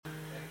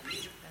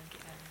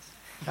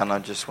And I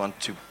just want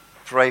to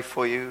pray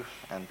for you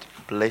and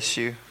bless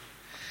you.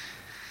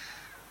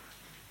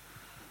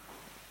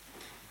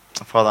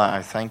 Father,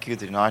 I thank you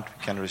tonight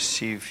we can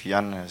receive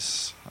Jan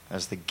as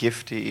the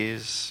gift he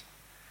is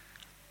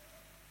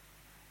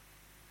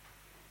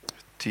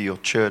to your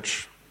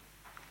church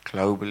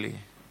globally.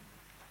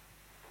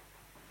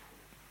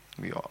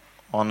 We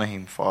honor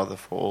him, Father,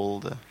 for all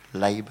the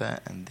labor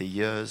and the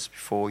years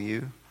before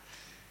you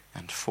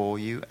and for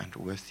you and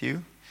with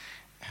you.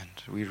 And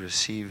we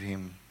receive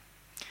him.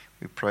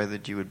 We pray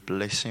that you would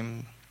bless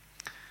him,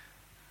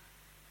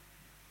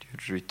 you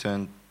would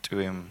return to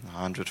him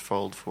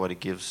 100-fold for what he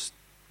gives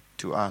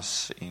to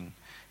us in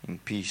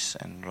peace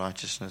and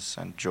righteousness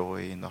and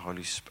joy in the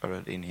Holy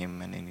Spirit, in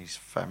him and in his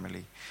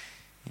family.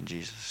 In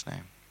Jesus'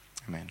 name.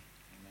 Amen.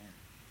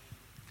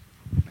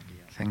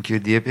 Thank you,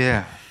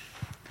 DB.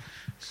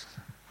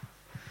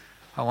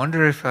 I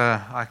wonder if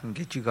I can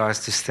get you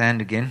guys to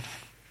stand again.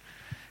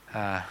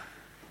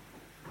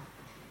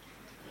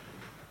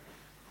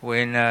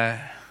 When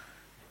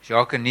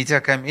Jacques and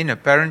Nita came in,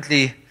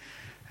 apparently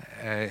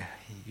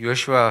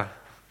Joshua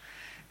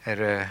had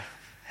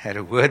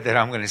a word that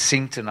I'm going to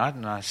sing tonight,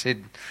 and I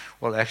said,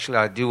 well, actually,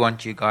 I do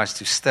want you guys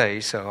to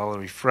stay, so I'll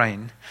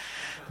refrain.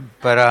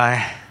 But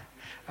I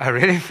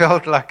really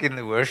felt like in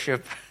the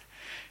worship,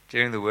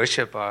 during the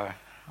worship,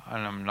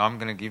 I'm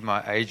going to give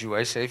my age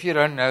away. So if you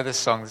don't know the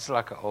song, it's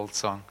like an old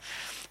song.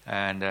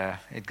 And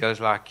it goes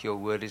like, your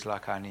word is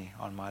like honey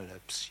on my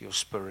lips. Your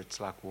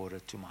spirit's like water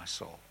to my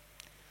soul.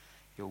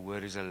 Your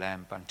word is a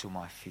lamp unto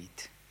my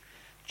feet.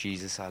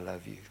 Jesus, I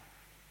love you.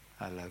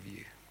 I love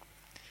you.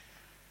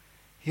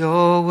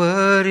 Your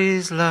word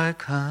is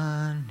like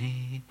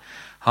honey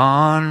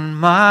on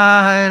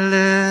my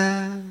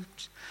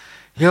lips.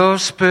 Your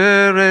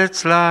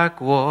spirit's like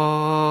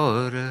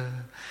water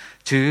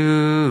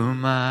to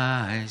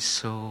my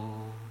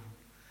soul.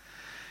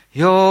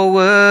 Your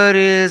word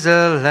is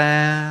a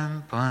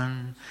lamp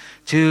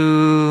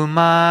unto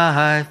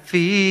my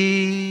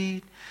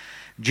feet.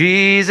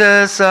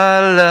 Jesus,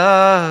 I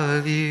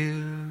love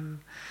you.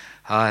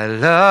 I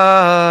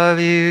love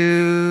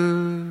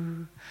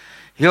you.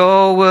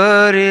 Your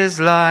word is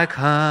like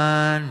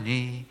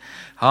honey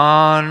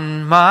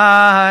on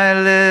my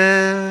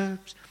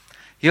lips.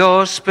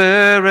 Your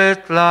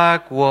spirit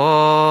like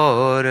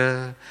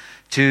water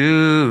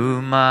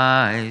to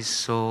my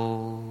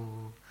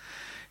soul.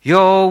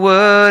 Your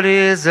word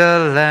is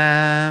a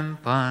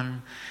lamp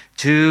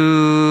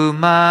unto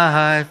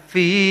my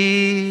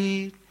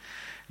feet.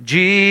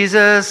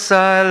 Jesus,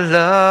 I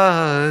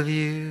love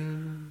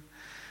you.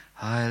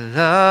 I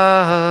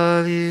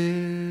love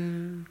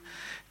you.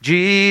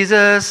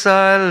 Jesus,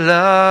 I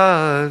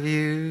love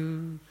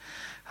you.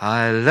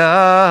 I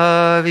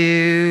love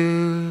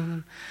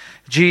you.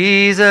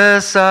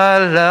 Jesus, I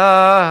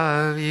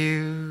love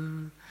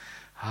you.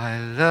 I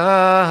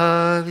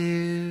love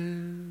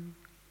you.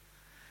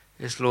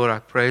 Yes, Lord, I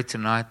pray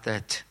tonight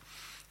that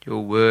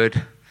your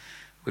word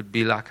would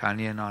be like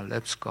honey in our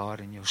lips, God,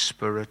 and your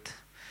spirit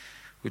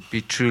would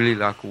be truly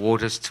like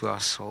waters to our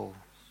soul.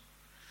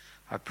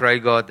 I pray,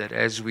 God, that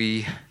as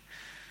we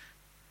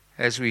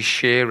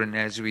share and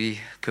as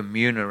we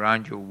commune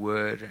around your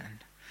word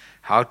and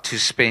how to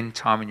spend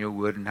time in your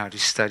word and how to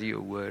study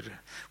your word,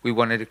 we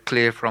want to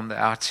declare from the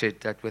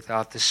outset that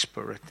without the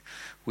Spirit,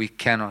 we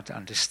cannot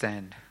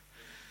understand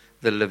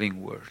the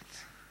living word.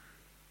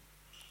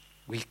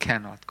 We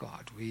cannot,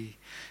 God. We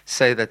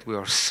say that we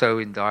are so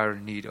in dire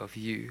need of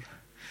you,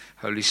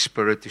 Holy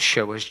Spirit, to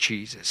show us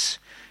Jesus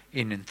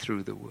in and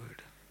through the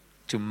word,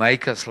 to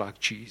make us like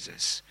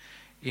Jesus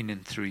in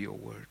and through your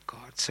word,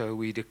 God. So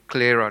we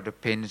declare our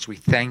dependence. We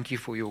thank you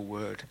for your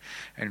word,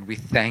 and we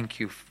thank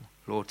you,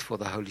 Lord, for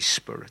the Holy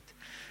Spirit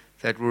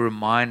that will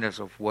remind us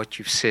of what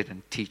you've said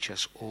and teach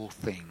us all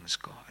things,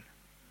 God.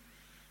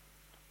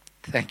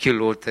 Thank you,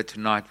 Lord, that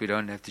tonight we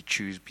don't have to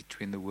choose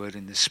between the word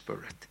and the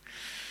Spirit.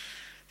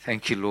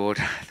 Thank you, Lord.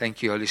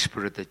 Thank you, Holy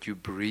Spirit, that you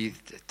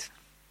breathed it.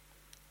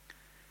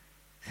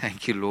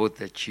 Thank you, Lord,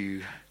 that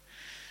you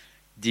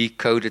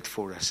decode it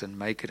for us and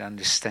make it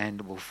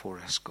understandable for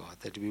us, God,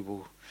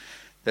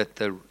 that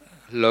the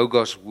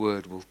Logos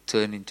word will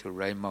turn into a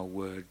Rhema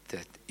word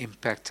that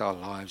impacts our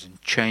lives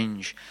and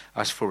change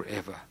us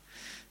forever,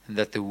 and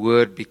that the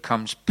word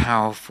becomes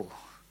powerful,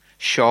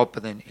 sharper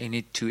than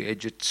any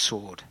two-edged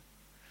sword,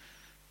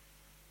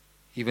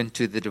 even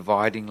to the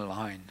dividing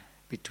line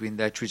between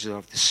that which is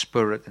of the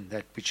spirit and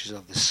that which is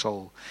of the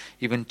soul,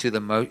 even to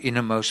the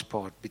innermost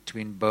part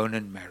between bone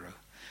and marrow,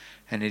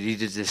 and it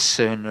is a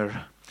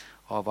discerner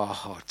of our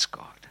hearts,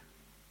 God.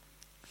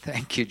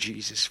 Thank you,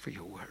 Jesus, for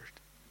your word.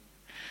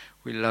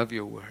 We love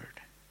your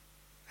word.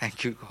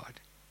 Thank you, God.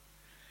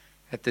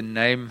 At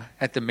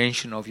the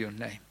mention of your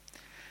name,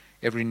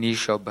 every knee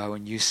shall bow,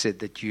 and you said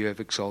that you have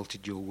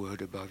exalted your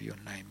word above your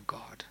name,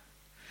 God.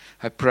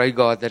 I pray,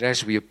 God, that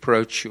as we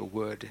approach your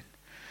word,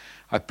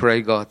 I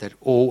pray, God, that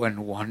awe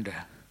and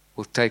wonder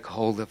will take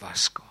hold of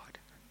us, God.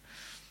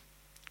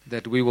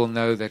 That we will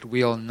know that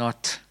we are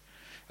not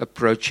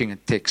approaching a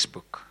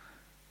textbook.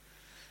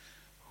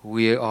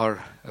 we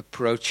are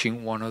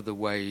approaching one of the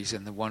ways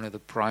and one of the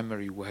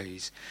primary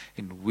ways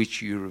in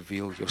which you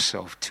reveal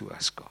yourself to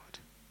us, God.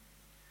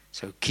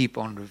 So keep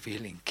on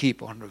revealing,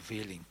 keep on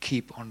revealing,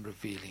 keep on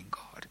revealing,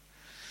 God.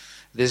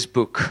 This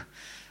book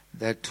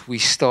that we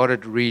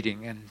started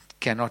reading and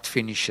cannot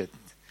finish it,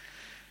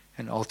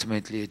 and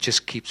ultimately it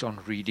just keeps on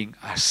reading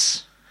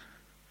us.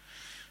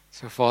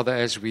 So Father,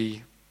 as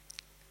we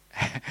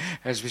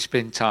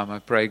spend time, I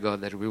pray, God,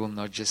 that we will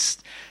not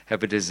just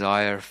have a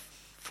desire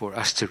for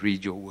us to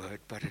read your word,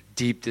 but a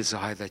deep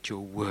desire that your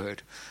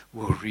word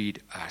will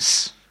read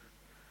us.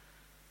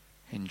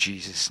 In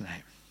Jesus'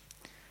 name.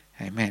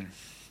 Amen.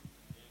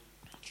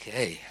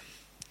 Okay.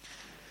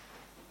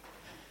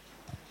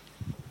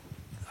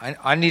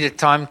 I need a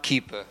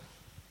timekeeper.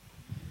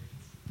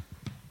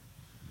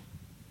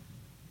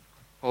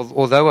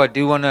 Although I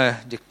do want to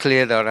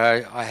declare that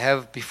I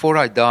have, before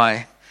I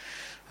die,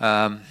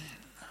 I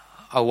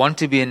want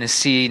to be in a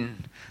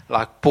scene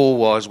like Paul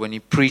was when he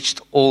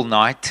preached all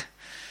night.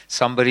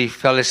 Somebody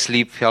fell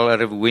asleep, fell out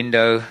of a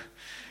window,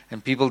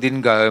 and people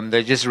didn't go home.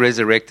 They just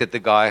resurrected the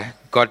guy,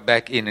 got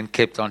back in, and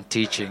kept on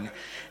teaching.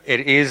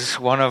 It is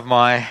one of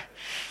my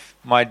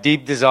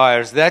deep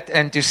desires, that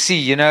and to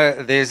see,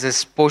 there's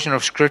this portion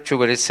of scripture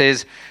where it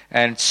says,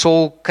 and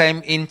Saul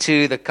came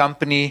into the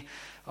company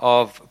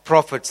of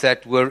prophets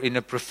that were in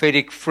a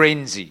prophetic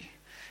frenzy.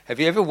 Have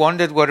you ever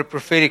wondered what a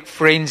prophetic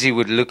frenzy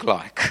would look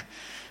like?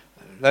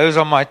 Those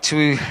are my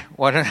two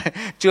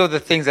of the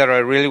things that I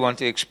really want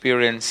to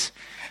experience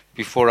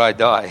before I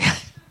die.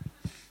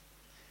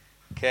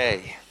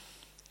 Okay,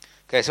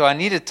 so I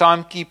need a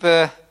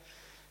timekeeper.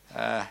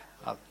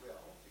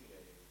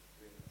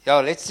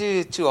 Let's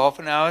do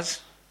 2.5 hours.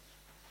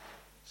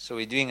 So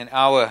we're doing an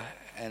hour,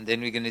 and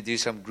then we're going to do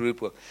some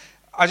group work.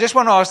 I just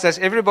want to ask, does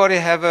everybody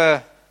have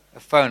a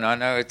phone? I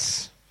know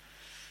it's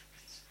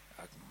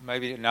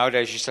maybe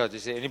nowadays you start to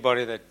say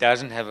anybody that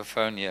doesn't have a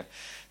phone here,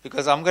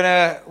 because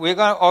we're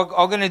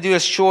going to do a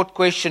short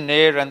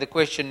questionnaire, and the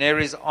questionnaire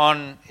is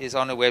on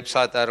a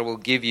website that I will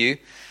give you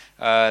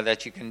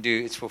that you can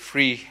do. It's for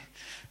free.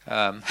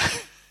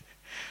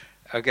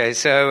 Okay,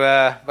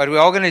 so but we're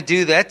all going to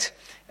do that,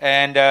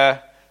 and.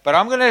 But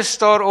I'm going to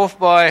start off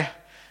by,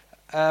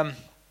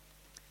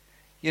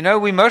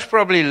 we most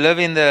probably live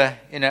in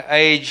an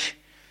age.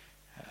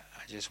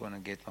 I just want to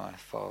get my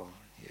file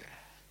here.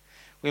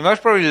 We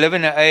most probably live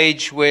in an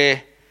age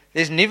where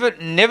there's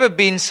never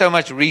been so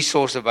much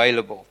resource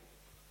available.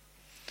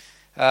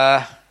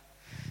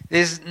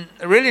 There's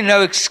really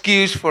no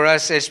excuse for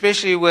us,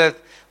 especially with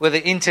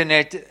the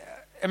internet.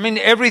 I mean,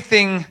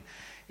 everything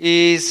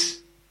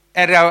is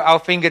at our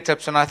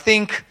fingertips, and I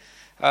think.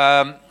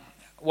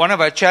 One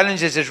of our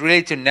challenges is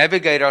really to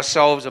navigate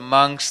ourselves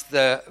amongst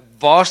the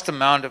vast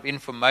amount of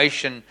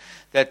information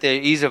that there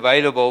is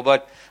available.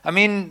 But,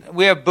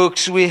 we have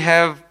books, we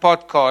have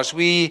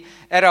podcasts,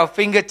 at our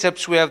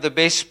fingertips, we have the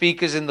best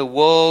speakers in the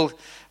world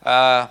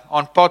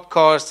on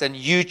podcasts and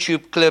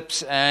YouTube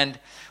clips, and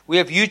we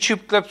have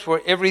YouTube clips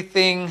for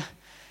everything.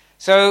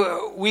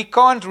 So we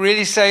can't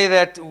really say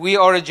that we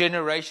are a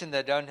generation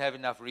that don't have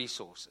enough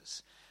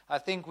resources. I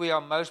think we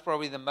are most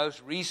probably the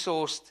most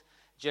resourced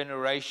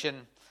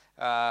generation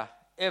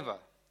ever.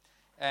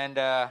 And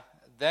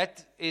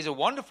that is a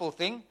wonderful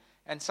thing,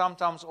 and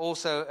sometimes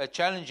also a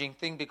challenging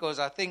thing, because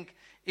I think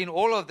in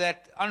all of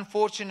that,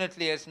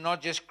 unfortunately, it's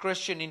not just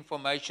Christian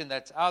information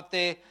that's out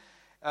there.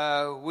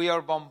 We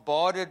are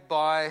bombarded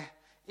by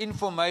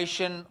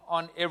information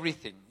on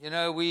everything.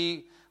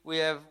 We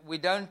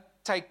don't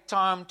take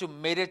time to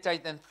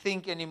meditate and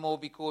think anymore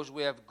because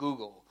we have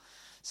Google.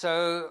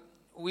 So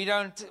we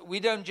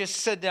don't just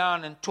sit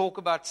down and talk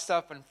about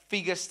stuff and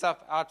figure stuff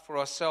out for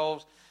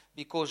ourselves,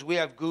 because we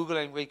have Google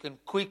and we can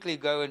quickly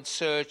go and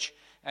search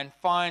and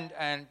find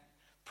and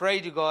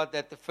pray to God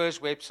that the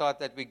first website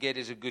that we get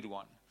is a good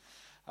one.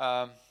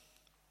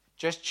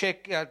 Just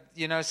check,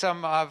 we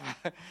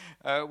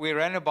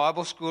ran a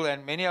Bible school,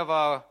 and many of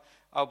our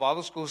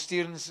Bible school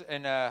students,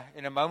 in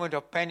a moment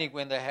of panic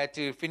when they had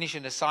to finish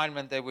an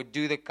assignment, they would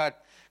do the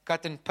cut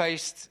and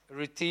paste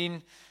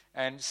routine,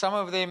 and some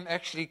of them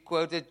actually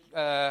quoted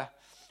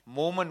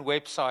Mormon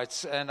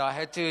websites, and I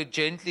had to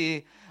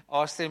gently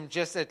ask them,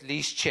 just at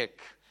least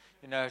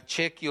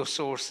check your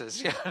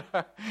sources.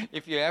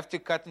 If you have to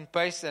cut and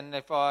paste, and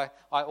if I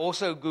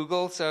also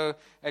Google, so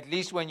at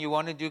least when you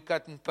want to do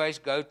cut and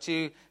paste, go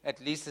to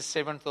at least the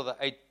 7th or the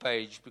 8th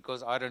page,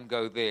 because I don't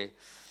go there.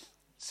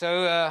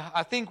 So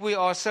I think we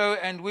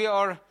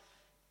are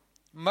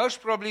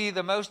most probably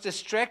the most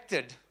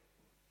distracted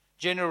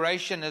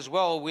generation as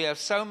well. We have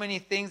so many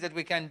things that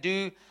we can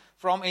do,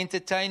 from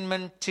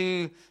entertainment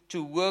to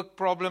work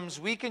problems.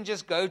 We can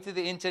just go to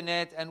the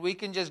internet and we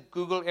can just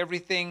Google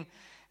everything,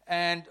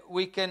 and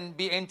we can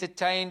be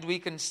entertained. We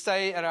can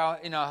stay in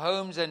our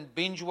homes and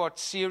binge watch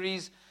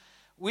series.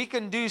 We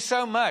can do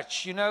so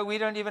much. We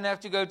don't even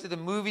have to go to the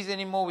movies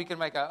anymore. We can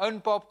make our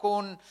own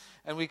popcorn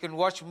and we can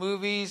watch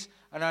movies.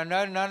 And I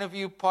know none of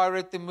you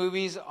pirate the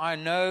movies, I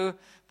know,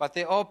 but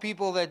there are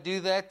people that do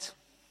that.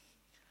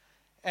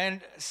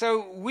 And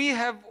so we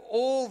have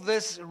all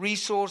these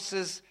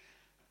resources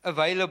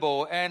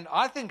available, and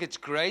I think it's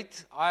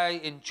great.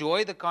 I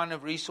enjoy the kind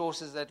of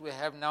resources that we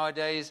have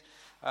nowadays.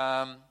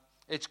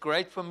 It's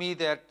great for me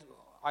that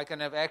I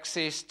can have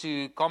access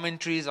to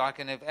commentaries, I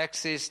can have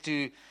access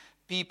to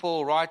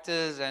people,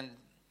 writers, and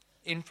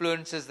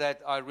influences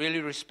that I really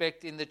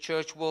respect in the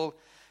church world.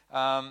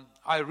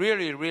 I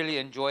really, really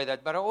enjoy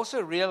that. But I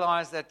also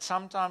realize that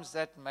sometimes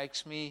that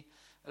makes me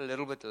a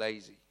little bit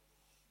lazy.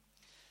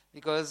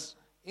 Because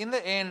in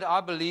the end,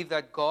 I believe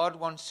that God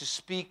wants to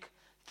speak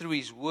through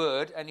His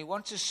Word, and He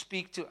wants to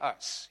speak to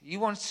us. He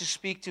wants to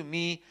speak to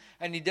me,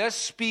 and He does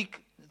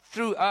speak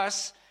through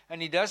us,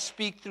 and He does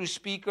speak through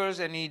speakers,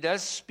 and He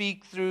does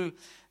speak through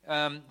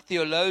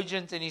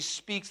theologians, and He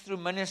speaks through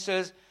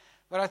ministers.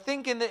 But I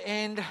think in the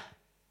end,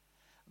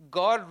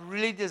 God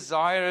really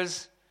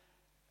desires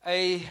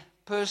a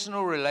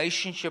personal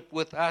relationship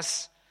with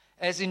us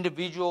as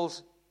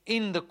individuals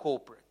in the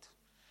corporate.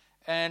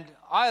 And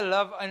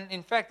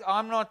in fact,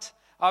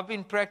 I've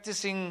been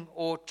practicing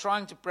or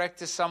trying to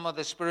practice some of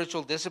the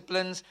spiritual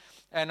disciplines.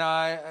 And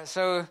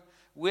so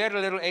we had a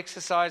little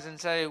exercise and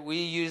say we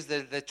use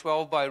the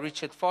 12 by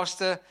Richard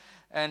Foster.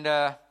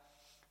 And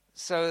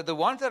so the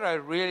one that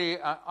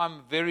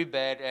I'm very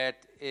bad at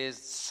is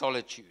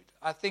solitude.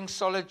 I think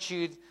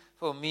solitude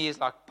for me is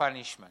like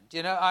punishment.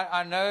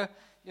 I know,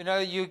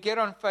 you get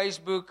on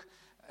Facebook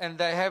and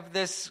they have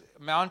this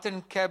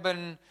mountain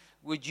cabin.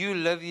 Would you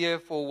live here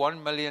for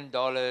 $1 million?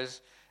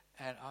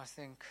 And I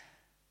think,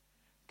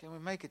 can we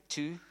make it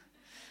 2?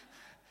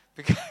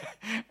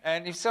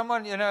 And if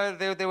someone,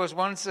 there was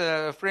once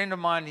a friend of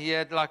mine, he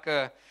had like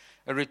a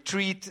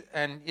retreat,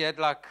 and he had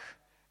like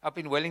up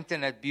in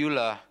Wellington at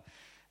Beulah.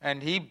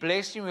 And he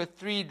blessed me with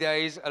 3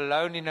 days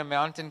alone in a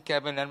mountain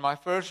cabin. And my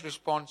first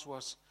response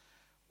was,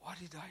 what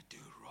did I do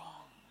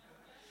wrong?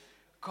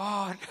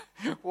 God,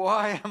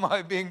 why am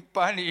I being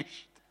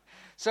punished?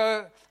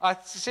 So I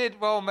said,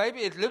 well, maybe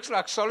it looks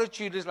like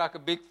solitude is like a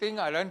big thing.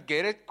 I don't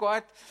get it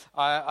quite.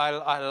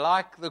 I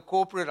like the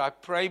corporate. I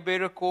pray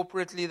better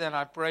corporately than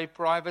I pray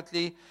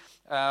privately.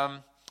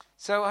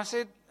 So I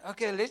said,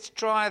 okay, let's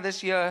try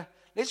this year.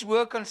 Let's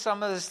work on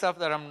some of the stuff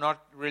that I'm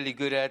not really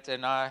good at.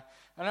 And I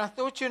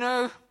thought,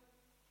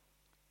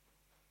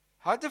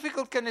 how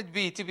difficult can it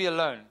be to be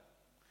alone?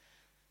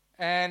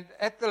 And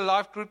at the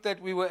life group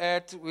that we were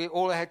at, we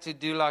all had to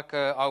do like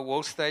our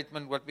will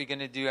statement, what we're going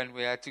to do, and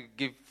we had to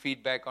give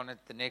feedback on it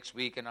the next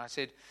week. And I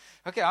said,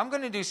 okay, I'm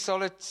going to do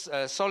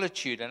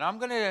solitude, and I'm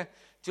going to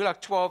do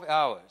like 12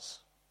 hours.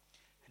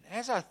 And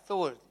as I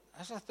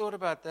thought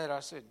about that, I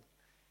said,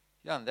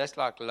 Jan, that's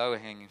like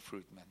low-hanging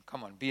fruit, man.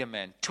 Come on, be a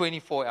man.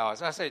 24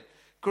 hours. I said,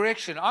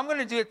 correction, I'm going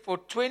to do it for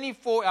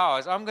 24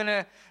 hours. I'm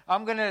going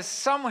to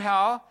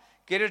somehow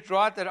get it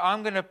right that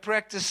I'm going to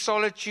practice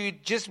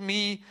solitude, just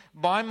me,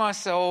 by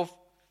myself.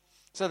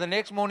 So the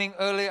next morning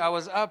early, I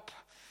was up.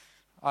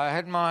 I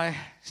had my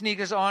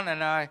sneakers on,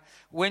 and I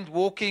went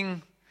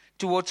walking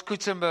towards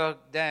Kutsenberg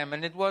Dam.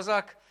 And it was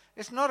like,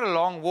 it's not a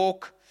long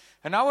walk.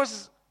 And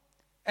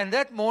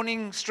that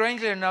morning,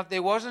 strangely enough,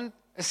 there wasn't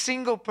a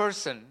single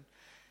person.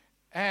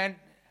 And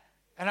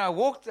I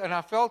walked, and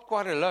I felt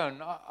quite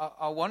alone.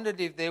 I wondered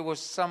if there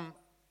was some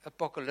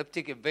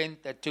apocalyptic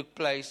event that took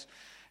place,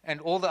 and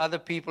all the other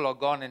people are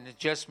gone, and it's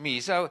just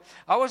me. So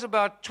I was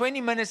about 20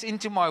 minutes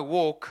into my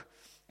walk,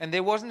 and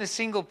there wasn't a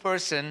single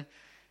person.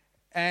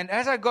 And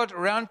as I got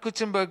around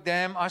Kutsenberg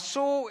Dam, I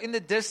saw in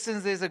the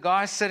distance there's a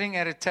guy sitting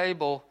at a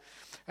table,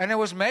 and I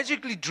was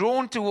magically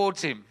drawn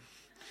towards him.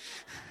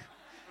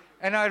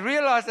 And I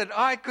realized that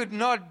I could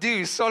not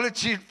do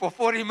solitude for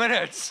 40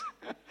 minutes.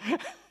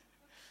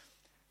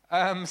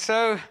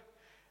 So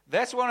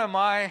that's one of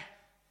my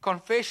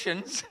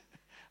confessions.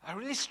 I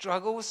really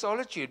struggle with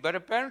solitude, but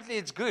apparently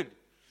it's good.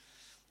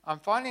 I'm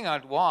finding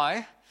out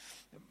why.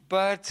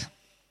 But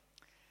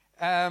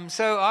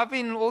so I've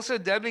been also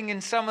dabbling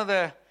in some of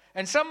the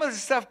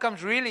stuff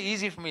comes really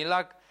easy for me.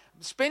 Like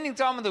spending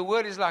time in the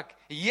Word is like,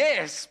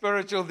 yes,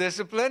 spiritual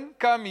discipline,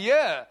 come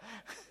here.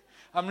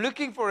 I'm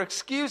looking for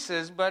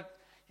excuses, but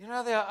there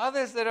are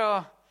others that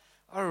are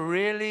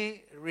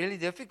really, really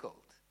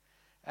difficult.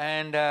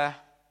 And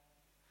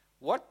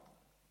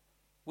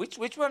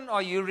Which one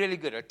are you really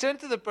good at? Turn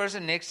to the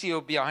person next to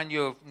you, behind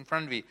you, in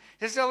front of you.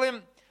 Just tell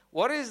him,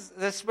 what is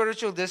the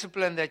spiritual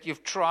discipline that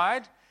you've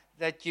tried,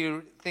 that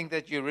you think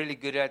that you're really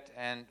good at,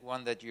 and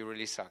one that you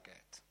really suck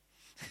at?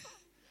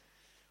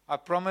 I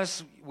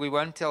promise we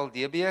won't tell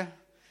Debbie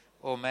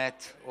or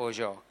Matt or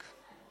Jacques.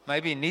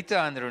 Maybe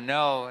Nita and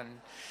Ronel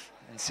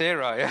and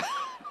Sarah, yeah?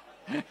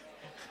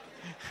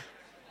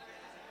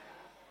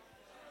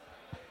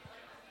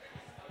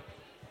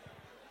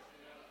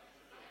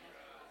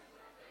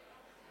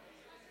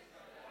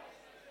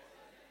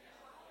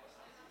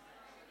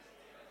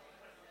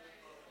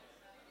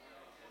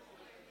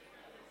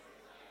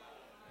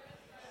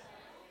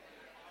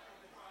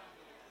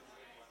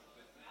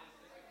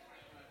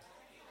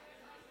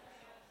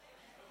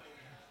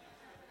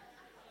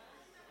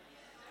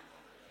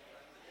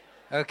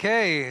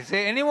 Okay, is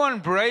there anyone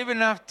brave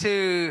enough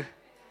to...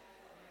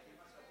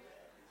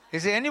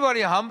 Is there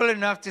anybody humble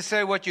enough to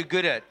say what you're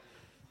good at?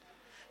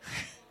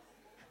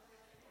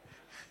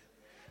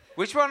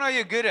 Which one are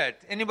you good at?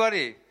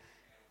 Anybody?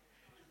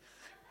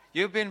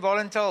 You've been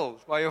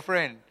voluntold by your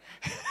friend.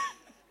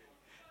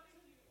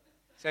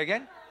 Say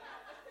again?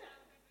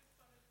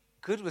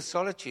 Good with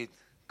solitude.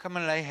 Come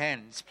and lay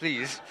hands,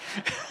 please.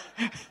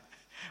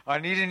 I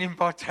need an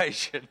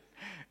impartation.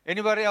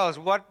 Anybody else?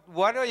 What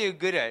are you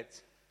good at?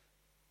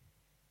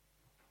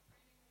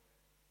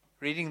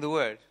 Reading the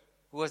Word.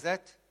 Who was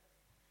that?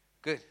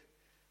 Good.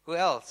 Who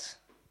else?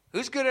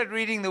 Who's good at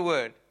reading the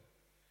Word?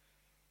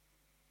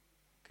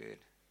 Good.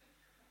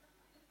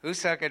 Who's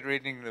suck at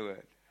reading the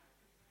Word?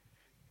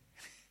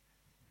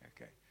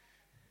 Okay.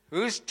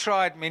 Who's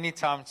tried many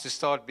times to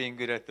start being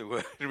good at the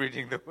Word,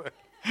 reading the Word?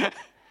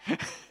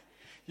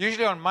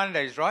 Usually on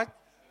Mondays, right?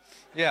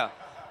 Yeah.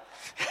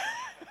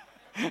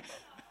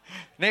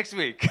 Next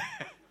week.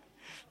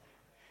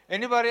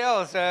 Anybody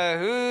else?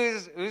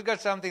 Who's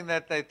got something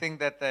that they think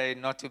that they're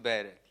not too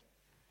bad at?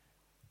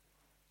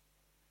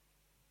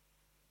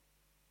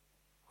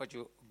 What,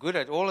 you good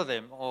at all of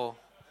them, or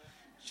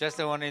just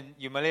the one to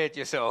humiliate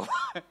yourself?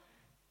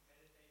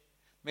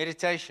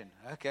 Meditation.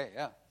 Okay,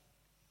 yeah.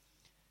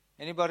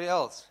 Anybody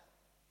else?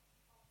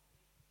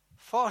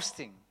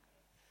 Fasting.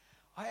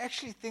 I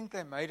actually think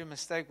they made a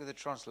mistake with the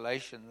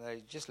translation.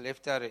 They just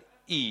left out an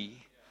E.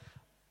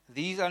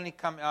 These only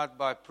come out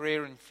by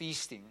prayer and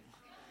feasting.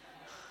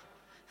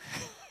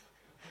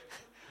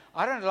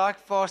 I don't like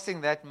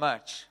fasting that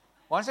much.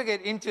 Once I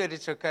get into it,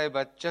 it's okay,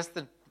 but just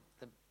the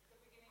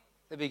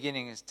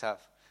beginning is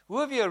tough. Who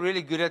of you are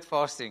really good at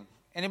fasting?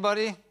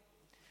 Anybody?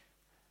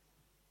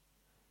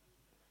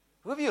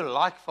 Who of you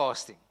like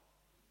fasting?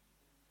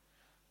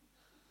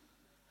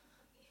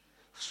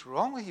 What's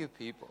wrong with you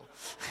people?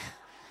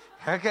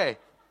 Okay.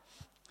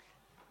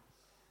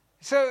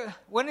 So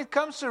when it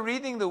comes to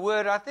reading the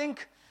Word, I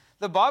think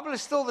the Bible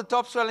is still the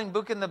top-selling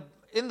book in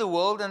the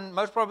world, and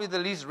most probably the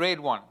least read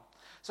one.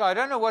 So I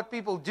don't know what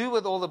people do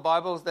with all the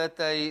Bibles that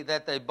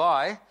they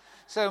buy.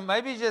 So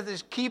maybe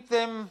just keep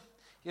them,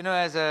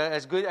 as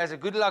a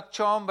good luck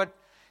charm. But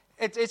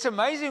it's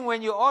amazing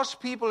when you ask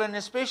people, and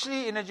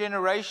especially in a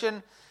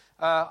generation.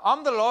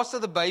 I'm the last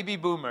of the baby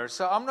boomers,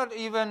 so I'm not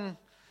even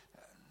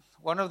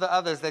one of the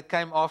others that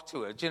came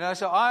afterwards.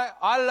 So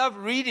I love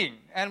reading,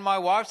 and my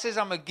wife says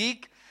I'm a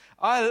geek.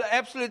 I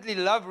absolutely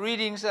love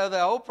reading, so the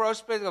whole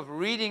prospect of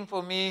reading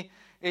for me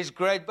is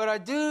great. But I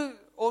do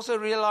also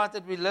realize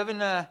that we live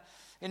in a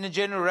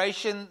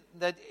generation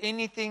that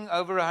anything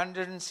over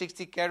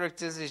 160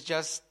 characters is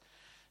just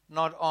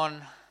not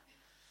on.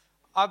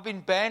 I've been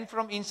banned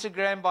from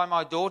Instagram by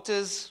my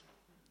daughters.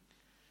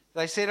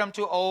 They said I'm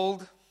too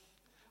old.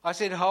 I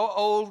said, how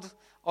old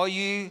are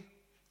you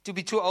to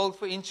be too old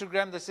for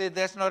Instagram? They said,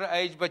 that's not an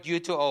age, but you're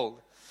too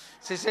old.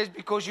 So it says,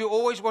 because you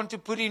always want to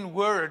put in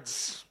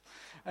words.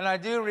 And I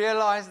do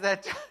realize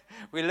that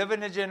we live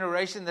in a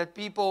generation that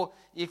people,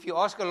 if you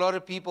ask a lot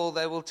of people,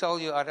 they will tell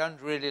you, I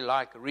don't really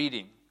like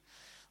reading.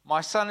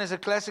 My son is a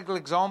classical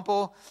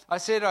example. I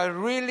said, I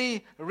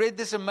really read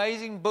this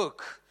amazing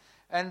book.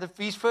 And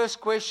his first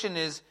question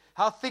is,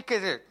 how thick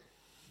is it?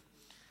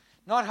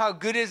 Not how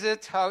good is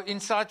it, how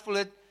insightful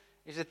it is.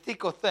 Is it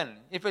thick or thin?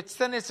 If it's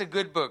thin, it's a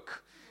good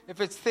book. If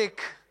it's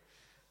thick,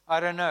 I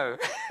don't know.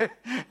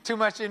 Too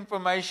much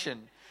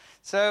information.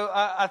 So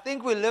I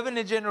think we live in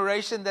a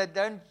generation that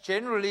don't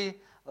generally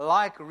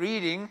like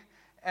reading.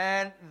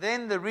 And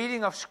then the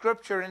reading of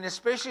Scripture, and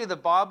especially the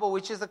Bible,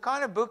 which is the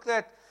kind of book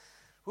that,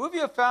 who of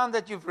you have found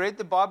that you've read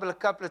the Bible a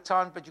couple of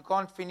times, but you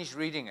can't finish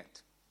reading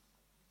it?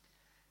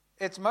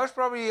 It's most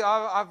probably,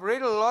 I've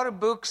read a lot of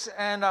books,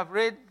 and I've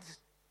read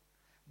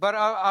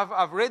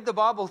the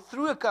Bible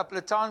through a couple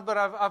of times, but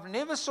I've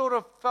never sort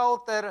of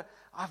felt that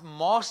I've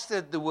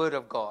mastered the Word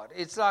of God.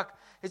 It's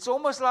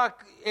almost like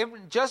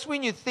just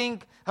when you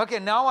think, okay,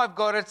 now I've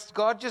got it,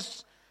 God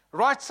just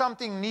writes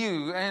something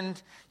new,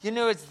 and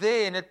it's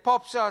there, and it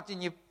pops out,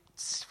 and you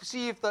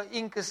see if the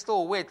ink is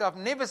still wet. I've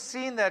never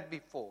seen that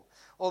before,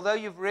 although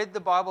you've read the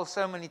Bible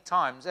so many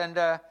times. And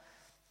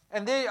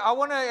there, I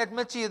want to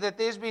admit to you that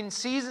there's been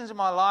seasons in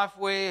my life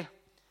where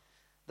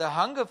the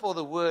hunger for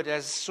the Word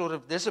has sort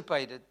of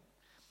dissipated.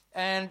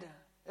 And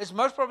it's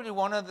most probably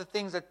one of the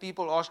things that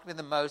people ask me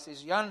the most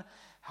is, Jan,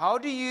 how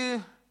do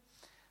you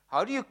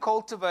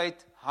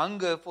cultivate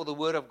hunger for the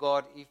Word of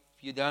God if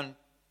you don't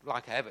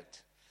have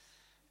it?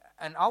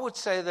 And I would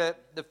say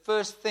that the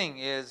first thing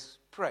is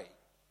pray.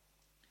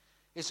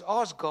 It's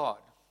ask God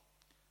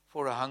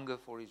for a hunger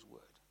for His Word.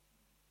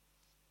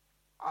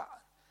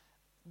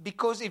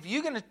 Because if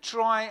you're going to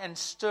try and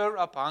stir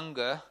up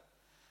hunger,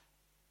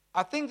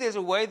 I think there's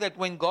a way that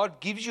when God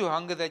gives you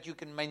hunger that you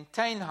can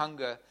maintain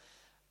hunger.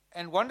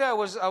 And one day I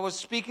was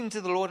speaking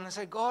to the Lord and I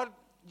said, God,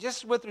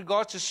 just with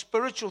regards to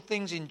spiritual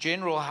things in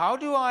general, how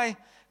do I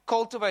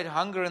cultivate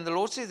hunger? And the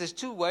Lord says there's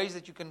two ways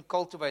that you can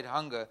cultivate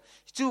hunger.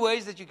 There's two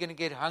ways that you can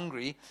get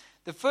hungry.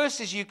 The first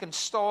is you can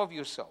starve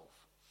yourself.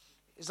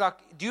 It's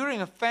like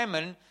during a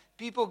famine,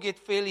 people get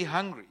fairly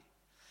hungry.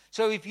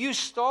 So if you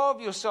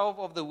starve yourself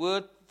of the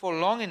Word for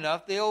long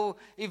enough,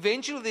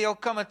 eventually there'll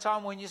come a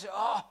time when you say,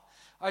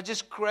 I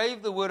just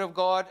crave the Word of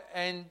God,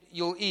 and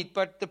you'll eat.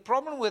 But the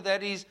problem with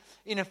that is,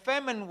 in a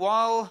famine,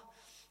 while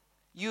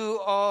you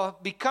are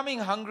becoming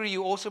hungry,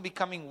 you're also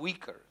becoming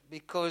weaker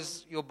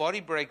because your body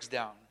breaks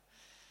down.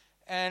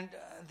 And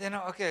then,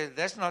 okay,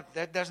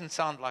 that doesn't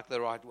sound like the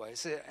right way.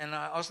 So, and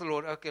I asked the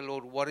Lord, okay,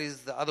 Lord, what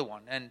is the other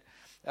one? And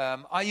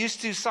I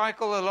used to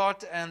cycle a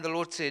lot, and the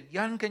Lord said,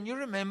 Jan, can you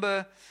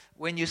remember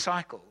when you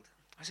cycled?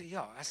 I said,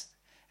 yeah.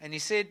 And He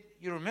said,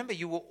 you remember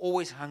you were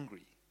always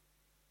hungry.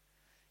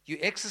 You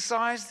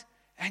exercised,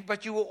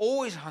 but you were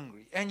always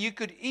hungry, and you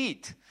could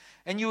eat.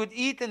 And you would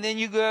eat, and then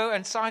you go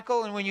and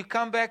cycle, and when you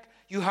come back,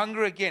 you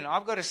hunger again.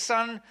 I've got a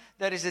son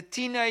that is a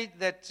teenager,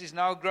 that is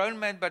now a grown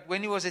man, but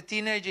when he was a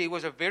teenager, he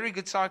was a very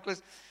good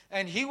cyclist,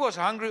 and he was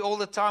hungry all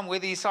the time,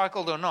 whether he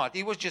cycled or not.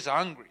 He was just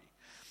hungry.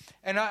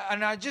 And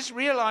I just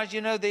realized,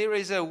 there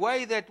is a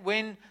way that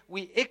when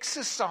we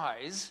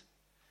exercise,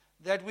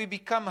 that we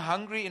become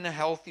hungry in a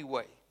healthy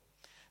way.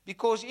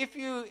 Because if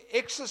you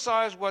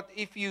exercise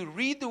if you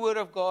read the Word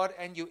of God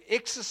and you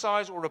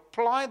exercise or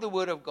apply the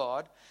Word of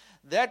God,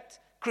 that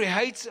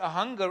creates a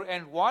hunger,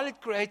 and while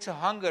it creates a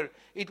hunger,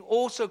 it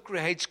also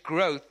creates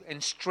growth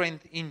and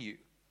strength in you.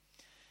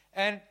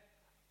 And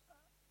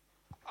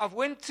I've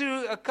went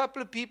to a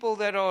couple of people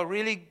that are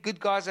really good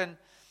guys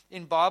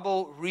in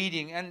Bible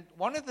reading, and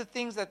one of the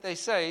things that they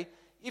say,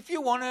 if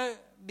you want to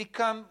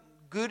become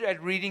good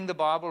at reading the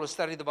Bible or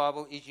study the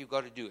Bible, is you've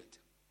got to do it.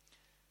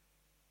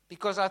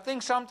 Because I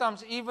think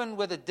sometimes even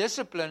with the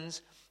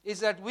disciplines, is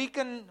that we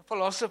can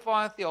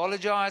philosophize,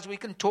 theologize, we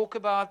can talk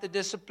about the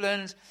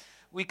disciplines,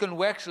 we can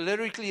wax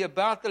lyrically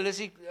about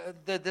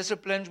the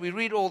disciplines. We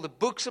read all the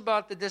books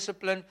about the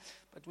discipline,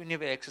 but we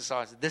never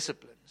exercise the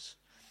disciplines.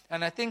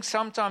 And I think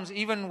sometimes,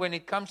 even when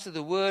it comes to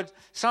the Word,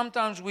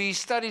 sometimes we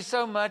study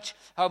so much,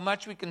 how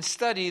much we can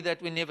study,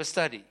 that we never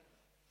study.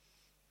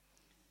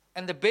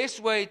 And the best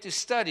way to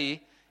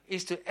study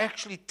is to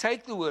actually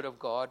take the Word of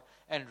God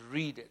and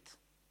read it.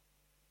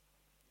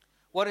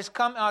 What has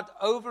come out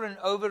over and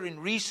over in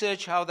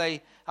research, how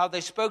they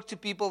spoke to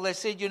people, they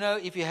said,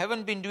 if you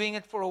haven't been doing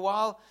it for a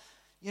while,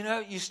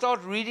 you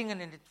start reading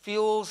and it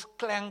feels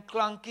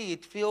clunky.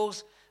 It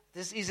feels,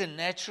 this isn't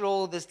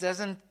natural. This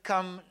doesn't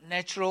come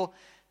natural.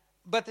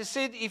 But they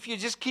said, if you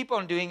just keep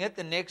on doing it,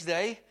 the next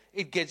day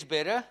it gets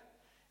better.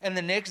 And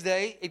the next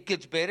day it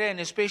gets better. And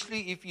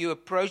especially if you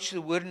approach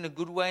the Word in a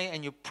good way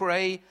and you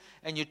pray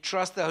and you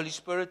trust the Holy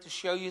Spirit to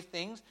show you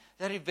things,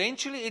 that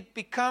eventually it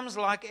becomes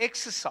like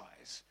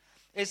exercise.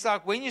 It's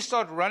like when you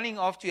start running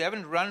after you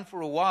haven't run for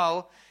a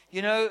while,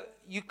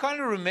 you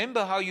kind of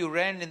remember how you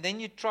ran, and then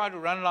you try to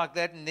run like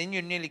that, and then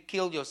you nearly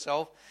kill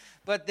yourself.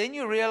 But then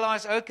you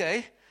realize,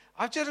 okay,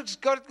 I've just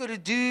got to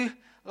do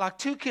like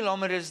 2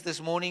 kilometers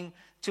this morning.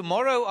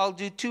 Tomorrow I'll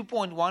do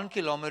 2.1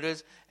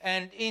 kilometers,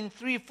 and in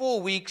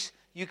 3-4 weeks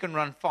you can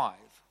run 5.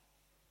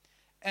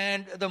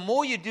 And the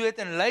more you do it,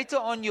 and later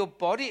on your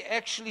body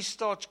actually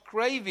starts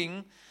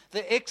craving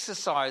the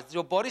exercise.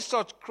 Your body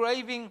starts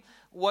craving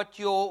what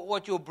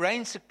your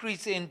brain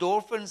secretes, the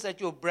endorphins that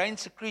your brain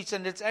secretes,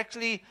 and it's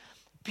actually,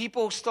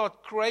 people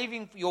start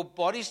craving, your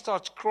body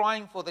starts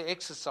crying for the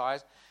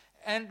exercise,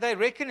 and they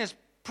reckon it's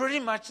pretty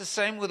much the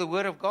same with the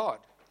Word of God.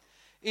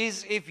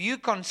 Is if you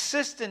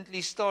consistently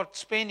start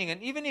spending,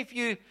 and even if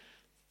you,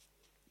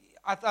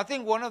 I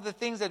think one of the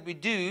things that we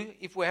do,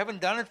 if we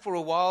haven't done it for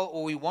a while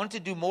or we want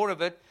to do more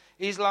of it,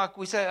 is like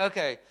we say,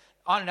 okay,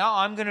 now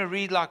I'm going to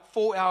read like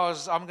 4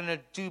 hours. I'm going to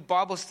do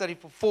Bible study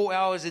for 4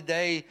 hours a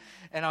day,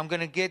 and I'm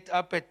going to get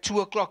up at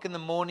 2 o'clock in the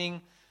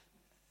morning,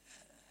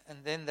 and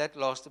then that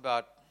lasts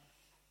about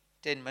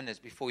 10 minutes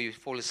before you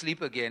fall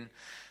asleep again.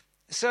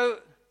 So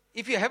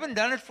if you haven't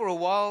done it for a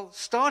while,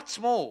 start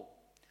small.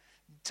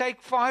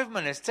 Take 5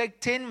 minutes, take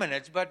 10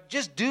 minutes, but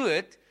just do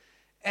it,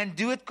 and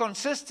do it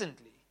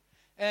consistently.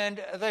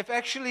 And they've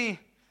actually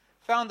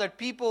found that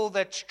people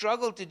that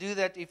struggle to do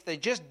that, if they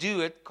just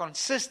do it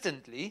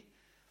consistently,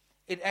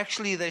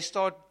 they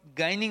start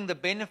gaining the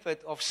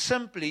benefit of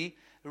simply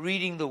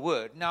reading the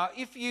Word. Now,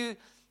 if you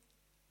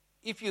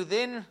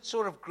then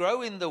sort of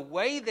grow in the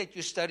way that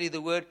you study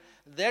the Word,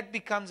 that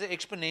becomes an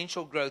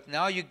exponential growth.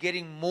 Now you're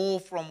getting more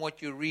from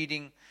what you're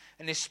reading,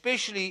 and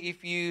especially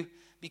if you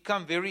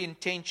become very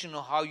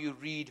intentional how you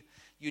read.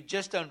 You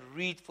just don't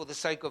read for the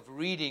sake of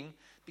reading,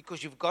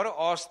 because you've got to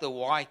ask the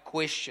why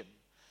question.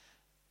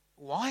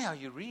 Why are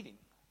you reading?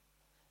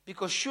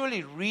 Because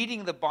surely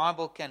reading the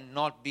Bible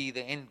cannot be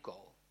the end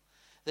goal.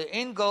 The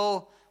end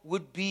goal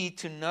would be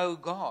to know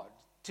God,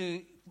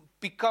 to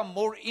become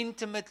more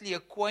intimately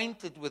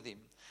acquainted with Him,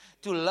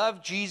 to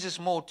love Jesus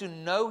more, to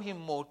know Him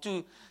more,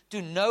 to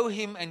know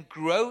Him and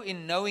grow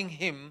in knowing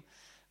Him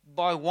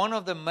by one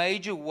of the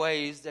major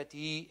ways that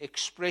He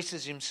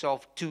expresses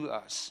Himself to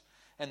us,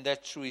 and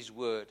that's through His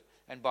Word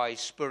and by His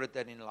Spirit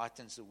that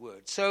enlightens the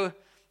Word. So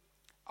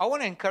I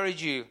want to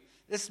encourage you.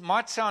 This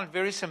might sound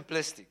very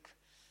simplistic,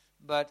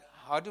 but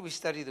how do we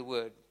study the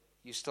Word?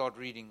 You start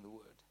reading the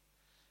Word.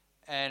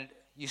 And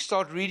you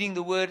start reading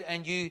the Word,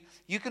 and you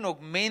can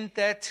augment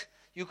that.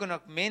 You can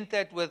augment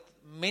that with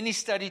many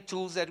study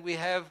tools that we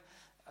have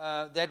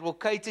that will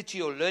cater to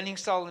your learning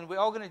style. And we're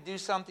all going to do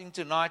something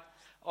tonight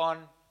on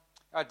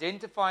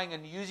identifying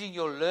and using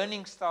your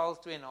learning styles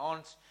to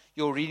enhance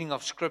your reading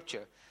of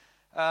Scripture.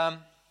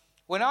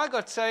 When I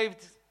got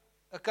saved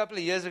a couple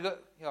of years ago,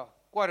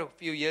 quite a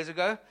few years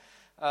ago,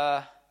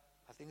 I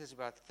think it's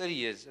about 30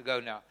 years ago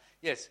now.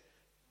 Yes.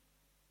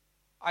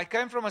 I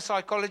came from a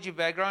psychology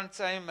background,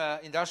 same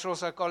industrial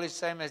psychology,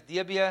 same as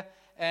Deebia.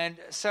 And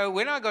so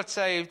when I got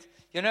saved,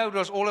 it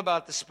was all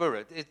about the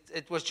Spirit.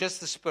 It was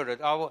just the Spirit.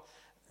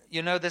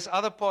 This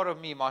other part of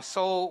me, my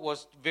soul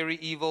was very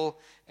evil,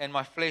 and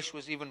my flesh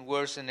was even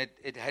worse, and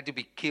it had to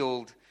be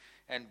killed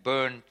and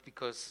burned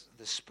because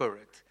the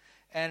Spirit.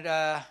 And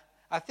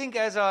I think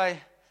as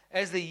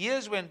the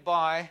years went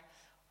by,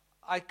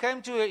 I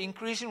came to an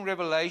increasing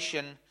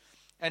revelation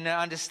and an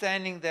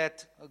understanding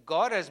that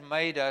God has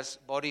made us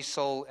body,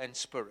 soul, and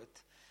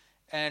spirit.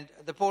 And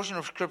the portion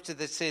of Scripture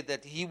that said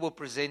that He will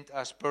present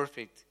us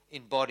perfect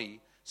in body,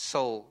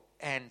 soul,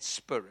 and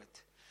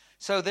spirit.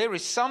 So there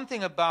is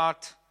something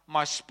about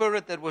my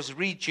spirit that was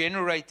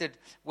regenerated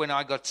when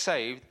I got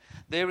saved.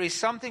 There is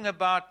something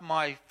about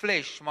my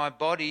flesh, my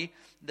body,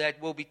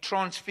 that will be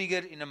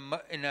transfigured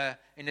in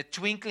a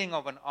twinkling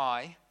of an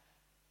eye.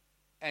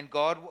 And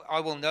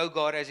I will know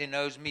God as He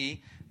knows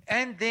me.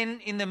 And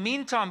then in the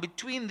meantime,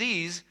 between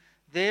these,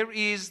 there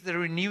is the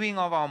renewing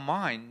of our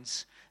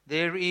minds.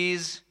 There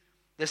is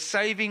the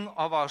saving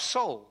of our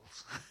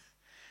souls.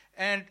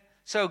 And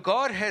so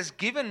God has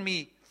given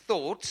me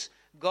thoughts.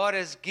 God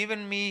has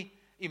given me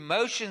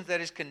emotions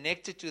that is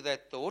connected to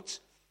that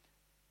thoughts.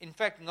 In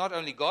fact, not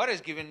only God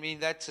has given me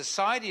that,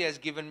 society has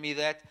given me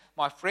that,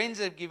 my friends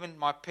have given,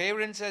 my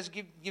parents has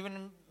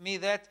given me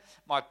that,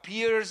 my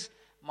peers,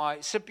 my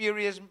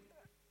superiors,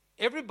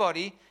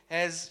 everybody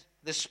has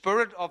the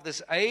spirit of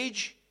this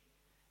age,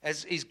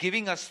 is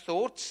giving us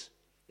thoughts,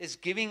 is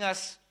giving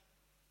us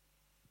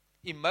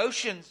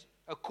emotions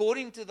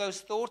according to those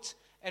thoughts,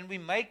 and we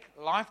make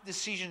life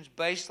decisions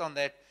based on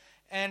that.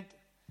 And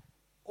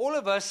all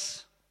of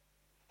us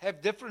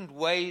have different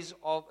ways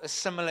of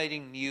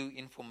assimilating new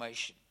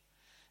information.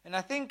 And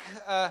I think,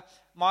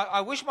 I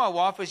wish my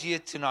wife was here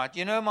tonight.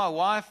 My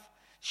wife,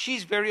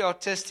 she's very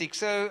artistic.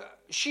 So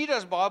she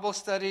does Bible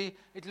study.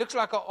 It looks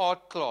like an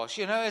art class.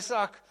 It's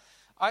like,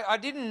 I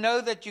didn't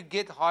know that you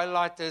get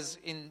highlighters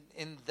in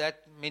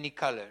that many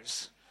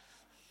colors.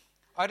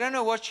 I don't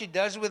know what she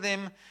does with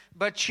them,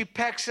 but she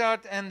packs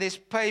out and there's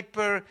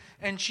paper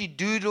and she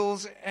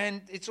doodles,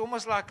 and it's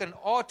almost like an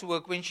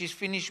artwork when she's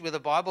finished with a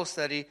Bible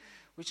study,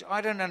 which I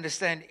don't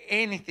understand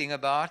anything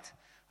about.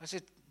 I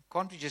said,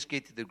 can't we just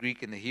get to the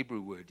Greek and the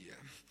Hebrew word here?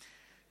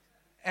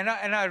 And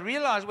I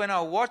realize when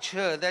I watch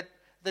her that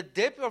the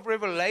depth of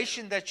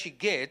revelation that she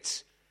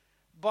gets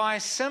by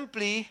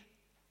simply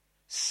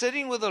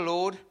sitting with the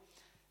Lord.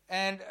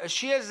 And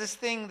she has this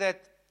thing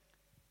that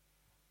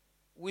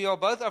we are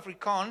both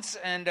Afrikaans,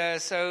 and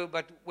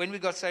but when we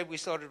got saved, we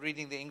started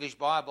reading the English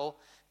Bible,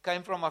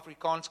 came from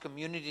Afrikaans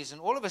communities,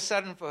 and all of a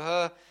sudden for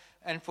her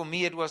and for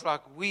me, it was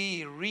like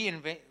we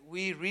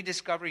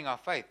rediscovering our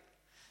faith.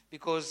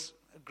 Because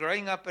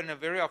growing up in a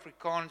very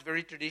Afrikaans,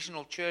 very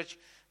traditional church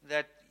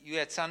that you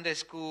had Sunday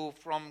school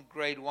from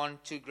grade 1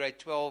 to grade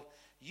 12,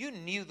 you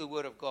knew the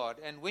Word of God.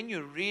 And when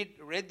you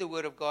read the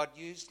Word of God,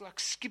 you just like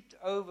skipped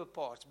over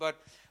parts.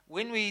 But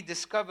when we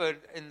discovered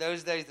in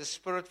those days the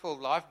Spirit-filled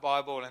Life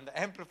Bible and the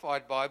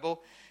Amplified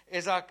Bible,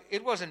 it's like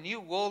it was a new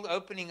world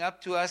opening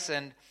up to us.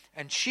 And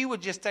she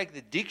would just take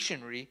the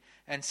dictionary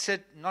and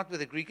sit, not with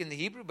the Greek and the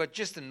Hebrew, but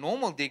just a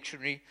normal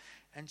dictionary,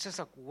 and just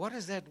like, what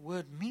does that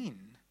word mean?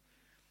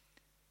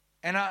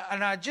 And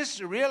I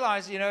just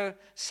realized,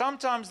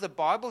 sometimes the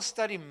Bible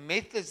study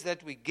methods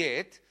that we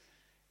get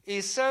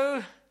is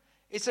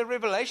it's a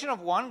revelation of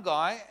one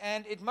guy,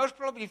 and it most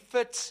probably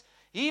fits.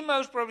 He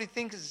most probably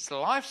thinks it's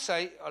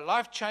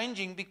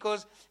life-changing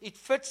because it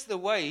fits the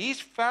way.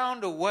 He's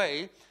found a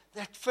way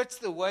that fits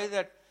the way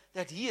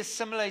that he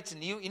assimilates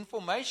new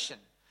information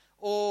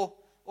or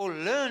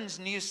learns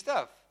new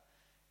stuff.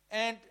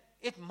 And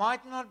it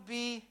might not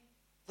be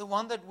the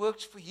one that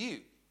works for you.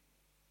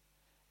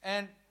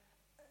 And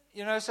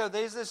so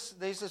there's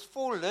this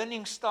 4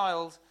 learning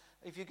styles.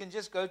 If you can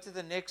just go to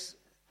the next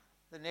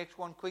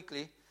one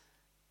quickly.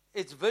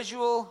 It's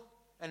visual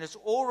and it's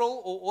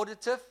oral or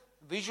auditive.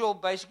 Visual,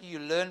 basically you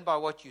learn by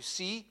what you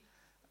see.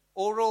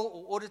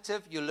 Oral or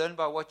auditive, you learn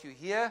by what you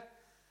hear.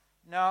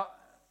 Now,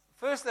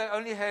 first they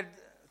only had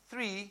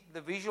 3,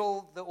 the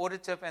visual, the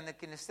auditive, and the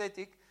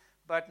kinesthetic.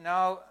 But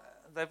now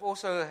they've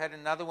also had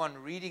another one,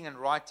 reading and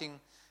writing,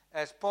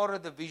 as part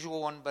of the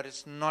visual one, but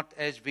it's not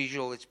as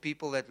visual. It's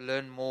people that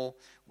learn more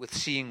with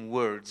seeing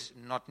words,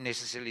 not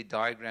necessarily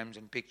diagrams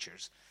and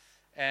pictures.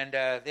 And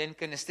then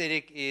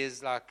kinesthetic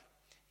is like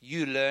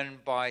you learn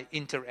by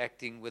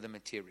interacting with the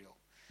material.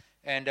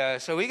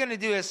 And so we're going to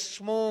do a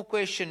small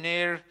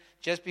questionnaire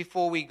just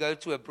before we go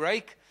to a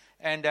break.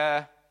 And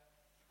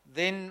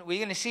then we're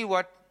going to see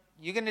what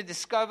you're going to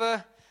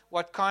discover,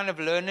 what kind of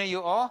learner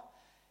you are.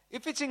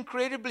 If it's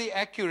incredibly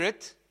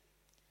accurate,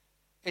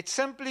 it's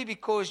simply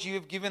because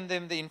you've given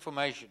them the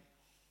information.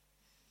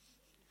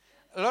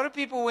 A lot of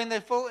people, when they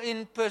fill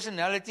in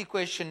personality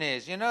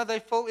questionnaires, they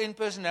fill in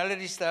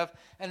personality stuff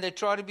and they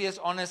try to be as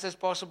honest as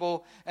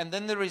possible, and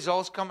then the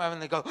results come out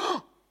and they go,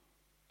 oh,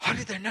 how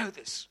did they know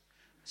this?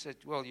 said,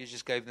 well, you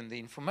just gave them the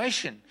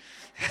information.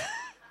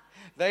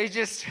 They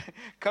just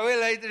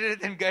collated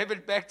it and gave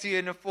it back to you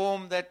in a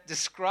form that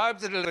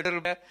describes it a little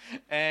bit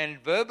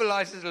and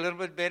verbalizes it a little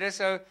bit better.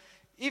 So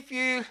if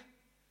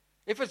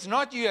it's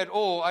not you at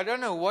all, I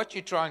don't know what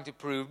you're trying to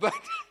prove,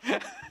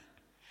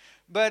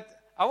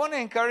 but I want to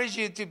encourage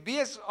you to be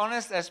as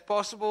honest as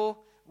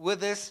possible with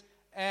this,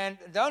 and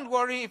don't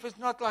worry if it's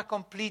not like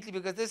completely,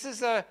 because this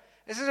is a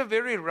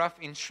very rough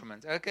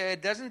instrument. Okay,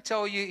 it doesn't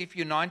tell you if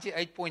you're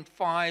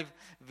 98.5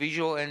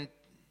 visual, and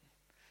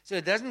so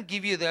it doesn't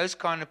give you those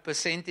kind of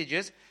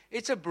percentages.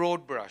 It's a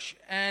broad brush,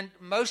 and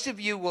most of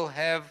you will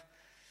have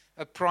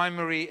a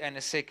primary and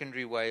a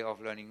secondary way of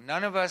learning.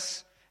 None of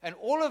us, and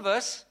all of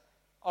us,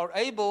 are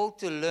able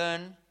to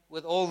learn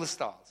with all the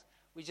styles.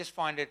 We just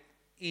find it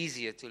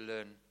easier to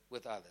learn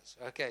with others.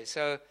 Okay,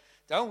 so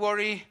don't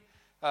worry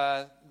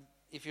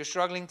if you're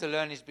struggling to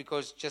learn, it's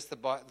because just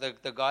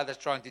the guy that's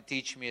trying to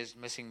teach me is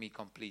missing me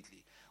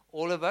completely.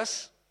 All of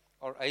us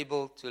are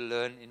able to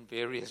learn in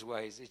various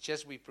ways. It's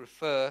just we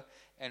prefer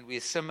and we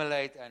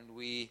assimilate and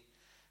we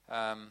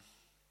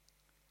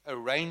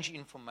arrange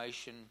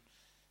information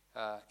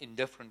in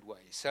different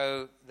ways.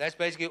 So that's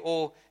basically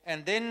all.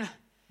 And then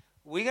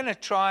we're going to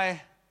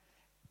try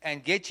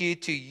and get you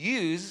to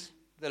use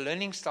the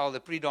learning style, the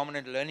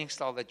predominant learning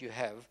style that you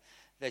have,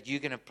 that you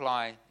can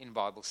apply in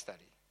Bible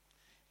study.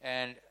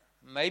 And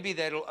maybe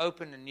that'll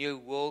open a new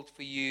world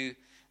for you.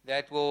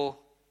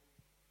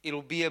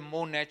 It'll be a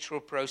more natural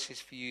process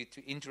for you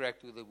to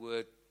interact with the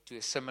Word, to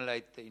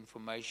assimilate the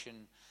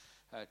information,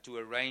 to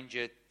arrange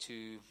it,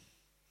 to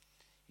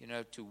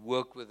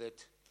work with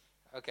it.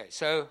 Okay,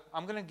 so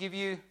I'm going to give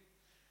you.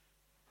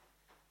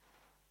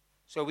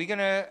 So we're going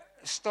to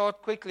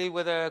start quickly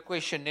with a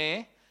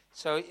questionnaire.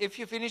 So if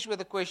you finish with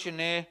the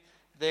questionnaire,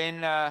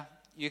 then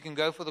you can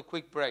go for the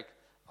quick break.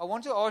 I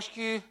want to ask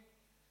you,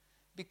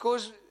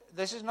 because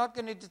this is not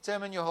going to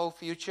determine your whole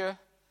future,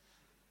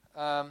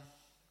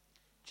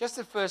 just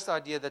the first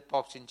idea that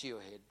pops into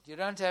your head. You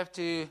don't have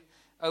to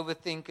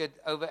overthink it,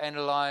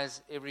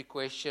 overanalyze every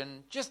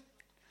question. Just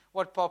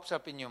what pops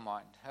up in your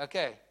mind,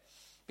 okay?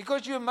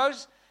 Because you're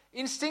most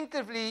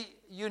instinctively,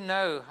 you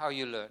know how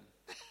you learn.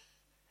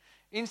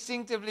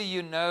 Instinctively,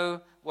 you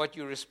know what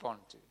you respond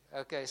to.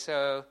 Okay,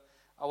 so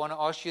I want to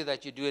ask you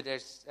that you do it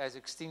as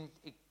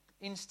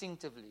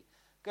instinctively.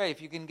 Okay,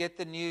 if you can get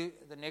the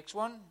next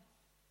one.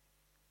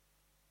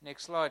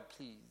 Next slide,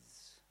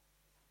 please.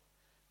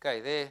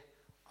 Okay, there.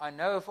 I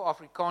know for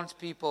Afrikaans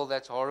people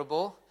that's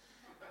horrible.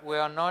 We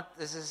are not,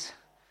 it's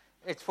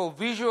for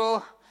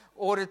visual,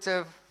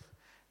 auditive,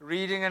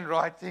 reading and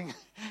writing,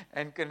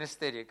 and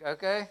kinesthetic,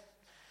 okay?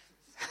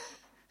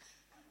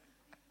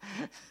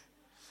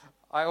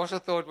 I also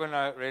thought when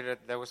I read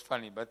it that was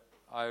funny, but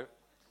I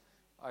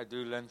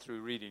do learn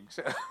through reading.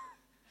 So,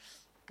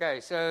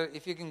 okay, so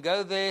if you can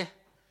go there.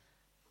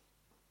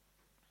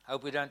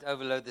 Hope we don't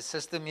overload the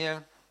system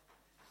here.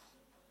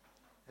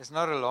 It's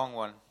not a long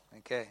one,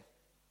 okay?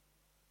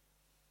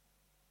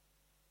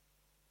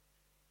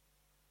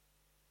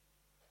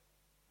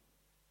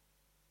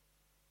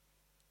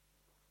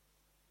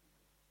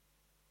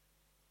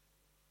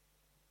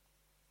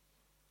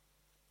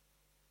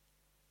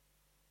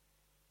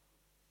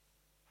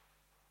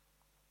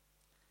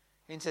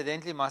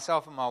 Incidentally,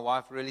 myself and my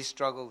wife really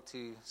struggle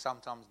to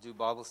sometimes do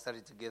Bible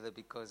study together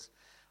because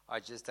I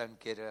just don't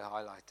get her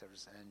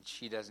highlighters and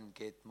she doesn't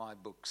get my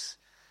books,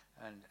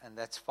 and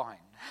that's fine.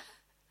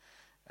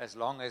 As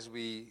long as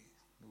we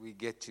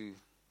get to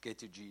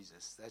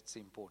Jesus, that's the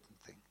important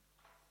thing.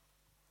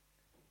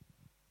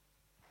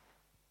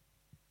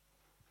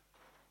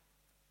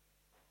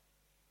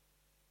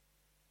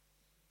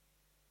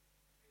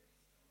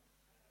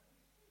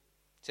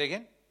 Say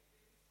again?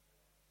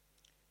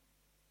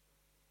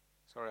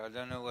 Sorry, I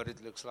don't know what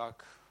it looks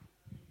like.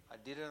 I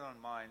did it on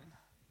mine.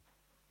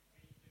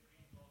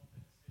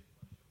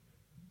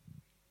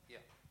 Yeah.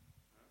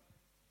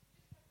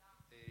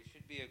 There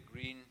should be a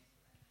green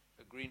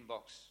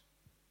box.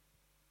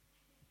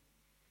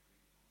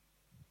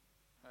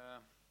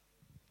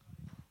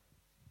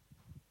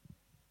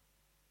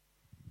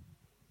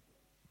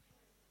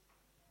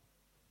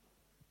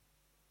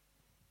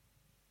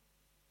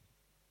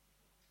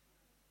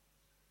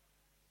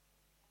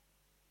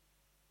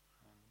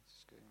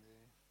 Just going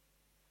there.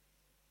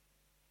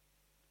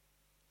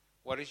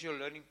 What is your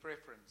learning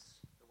preference?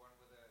 The one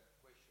with a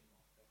question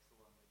mark. That's the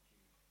one that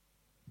you...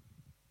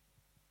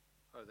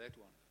 Oh, that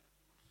one.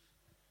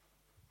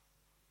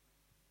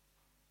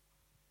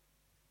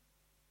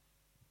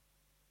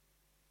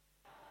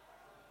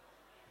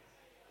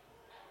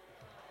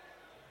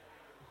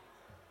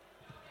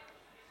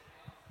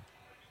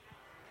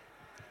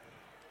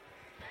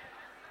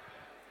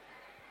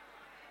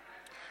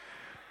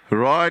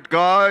 Right,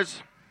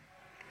 guys.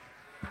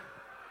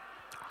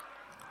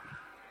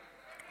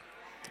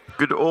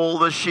 Could all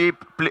the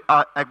sheep,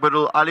 ek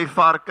bedoel al die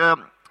varke,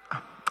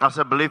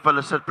 asseblief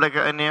hulle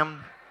sitplekke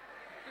inneem?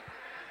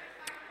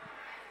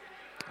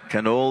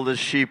 Can all the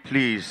sheep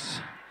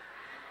please?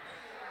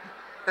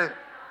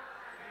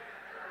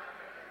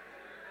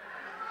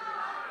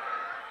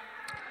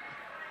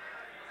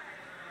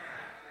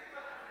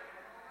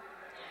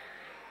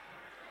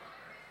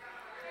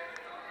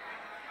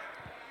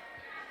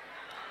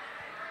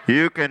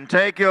 You can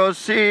take your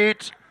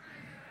seat.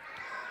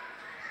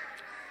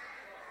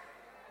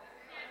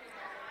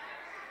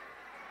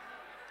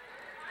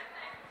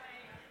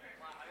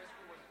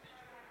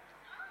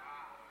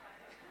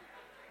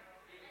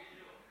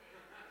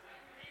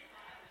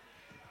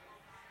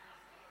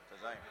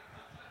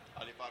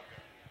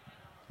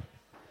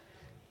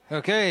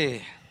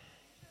 Okay.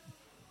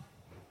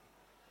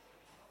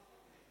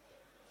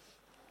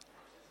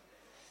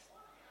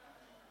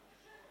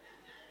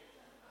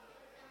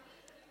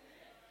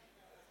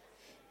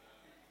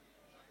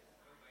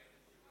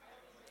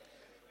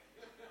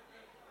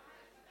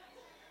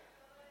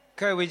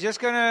 Okay, we're just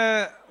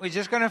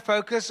gonna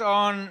focus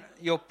on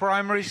your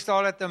primary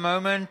style at the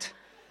moment,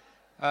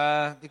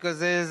 because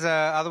there's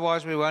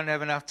otherwise we won't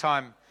have enough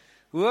time.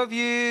 Who of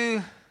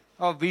you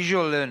are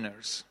visual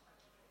learners?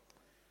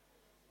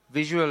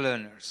 Visual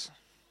learners.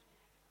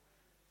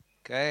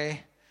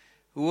 Okay.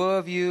 Who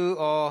of you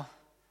are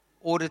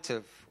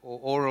auditive or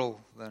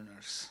oral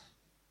learners?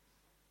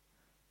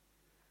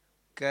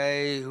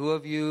 Okay. Who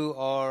of you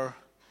are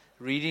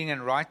reading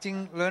and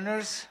writing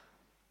learners?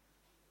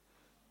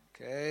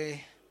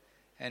 Okay.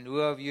 And who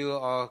of you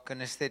are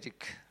kinesthetic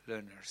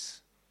learners?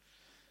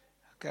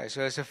 Okay,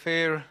 so it's a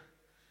fair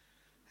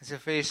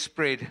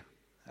spread.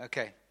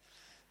 Okay.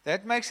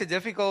 That makes it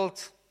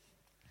difficult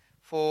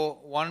for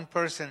one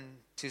person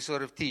to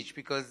sort of teach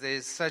because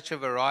there's such a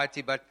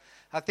variety. But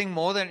I think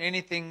more than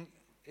anything,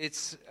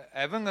 it's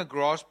having a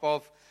grasp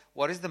of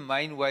what is the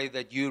main way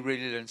that you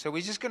really learn. So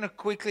we're just going to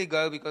quickly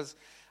go because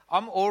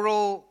I'm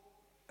oral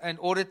and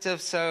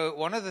auditive. So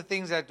one of the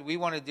things that we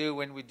want to do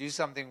when we do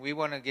something, we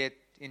want to get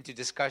into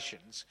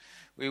discussions.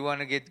 We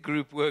want to get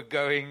group work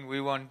going.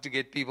 We want to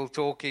get people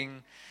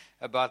talking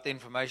about the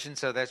information.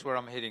 So that's where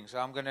I'm heading. So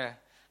I'm going to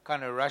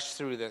kind of rush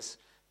through this.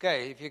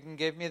 Okay, if you can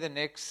give me the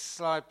next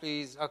slide,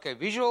 please. Okay,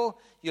 visual,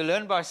 you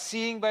learn by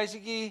seeing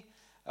basically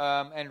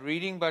and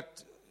reading,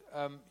 but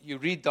you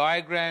read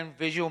diagrams,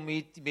 visual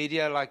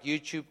media like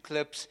YouTube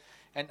clips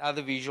and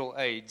other visual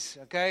aids.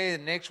 Okay,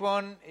 the next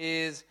one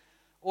is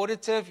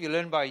auditive. You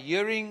learn by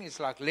hearing.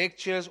 It's like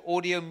lectures,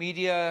 audio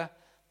media,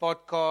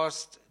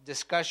 podcast,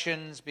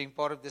 discussions, being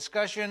part of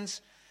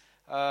discussions.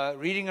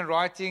 Reading and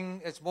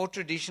writing, it's more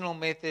traditional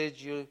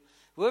methods.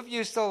 Who of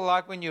you still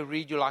like when you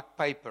read, you like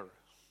paper?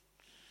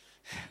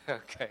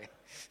 Okay.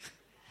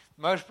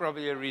 Most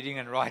probably a reading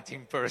and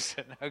writing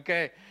person.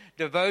 Okay.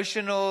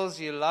 Devotionals,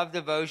 you love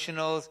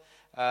devotionals.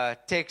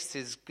 Text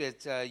is good.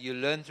 You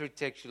learn through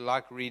text. You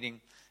like reading.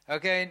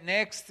 Okay.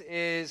 Next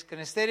is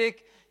kinesthetic.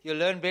 You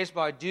learn best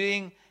by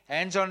doing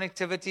hands-on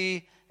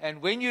activity. And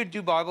when you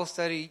do Bible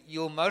study,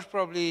 you'll most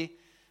probably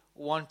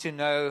want to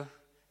know,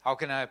 how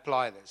can I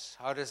apply this?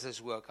 How does this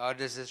work? How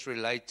does this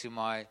relate to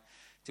my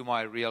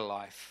real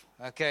life?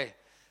 Okay.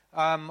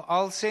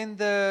 I'll send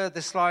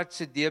the slides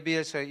to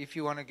Debbie, so if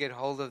you want to get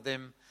hold of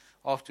them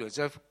afterwards.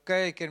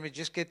 Okay, can we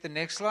just get the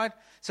next slide?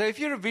 So if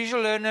you're a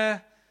visual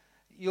learner,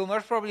 you'll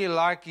most probably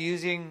like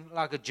using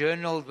like a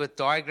journal with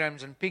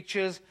diagrams and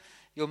pictures.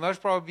 You'll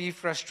most probably be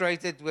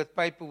frustrated with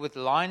paper with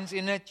lines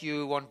in it.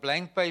 You want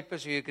blank paper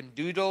so you can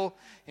doodle,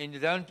 and you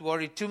don't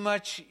worry too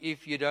much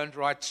if you don't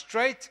write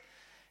straight.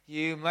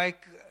 You make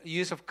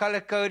use of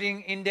color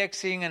coding,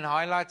 indexing, and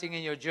highlighting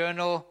in your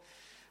journal.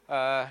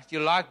 You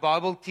like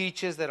Bible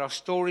teachers that are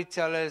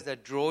storytellers,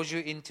 that draws you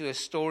into a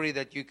story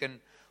that you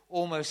can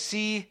almost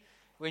see.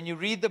 When you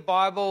read the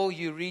Bible,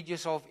 you read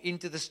yourself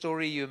into the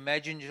story. You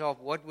imagine yourself,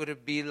 what would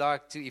it be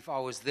like if I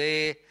was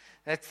there?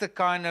 That's the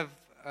kind of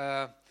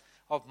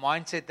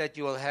mindset that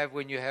you will have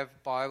when you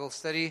have Bible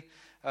study.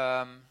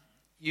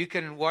 You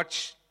can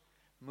watch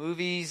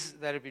movies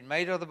that have been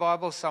made of the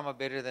Bible. Some are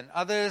better than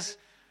others.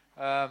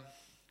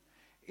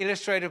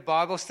 Illustrative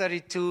Bible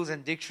study tools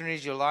and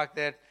dictionaries, you like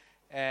that.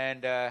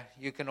 And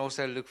you can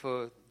also look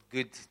for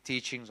good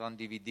teachings on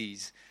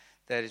DVDs.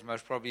 That is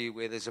most probably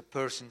where there's a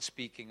person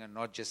speaking and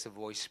not just a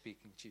voice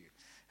speaking to you.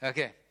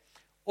 Okay.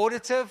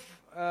 Auditive.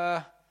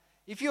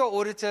 If you're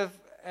auditive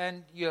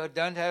and you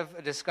don't have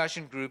a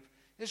discussion group,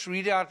 just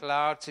read it out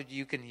loud so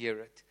you can hear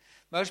it.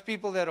 Most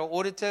people that are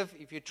auditive,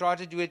 if you try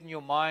to do it in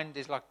your mind,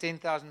 there's like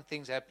 10,000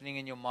 things happening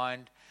in your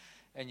mind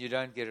and you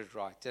don't get it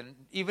right. And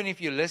even if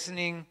you're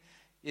listening,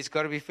 it's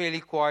got to be fairly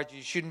quiet.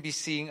 You shouldn't be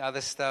seeing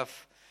other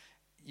stuff.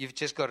 You've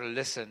just got to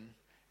listen.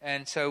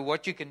 And so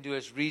what you can do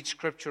is read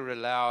scripture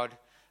aloud,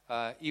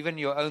 even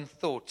your own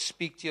thoughts.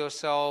 Speak to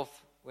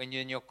yourself when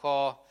you're in your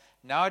car.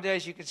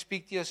 Nowadays, you can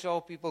speak to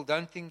yourself. People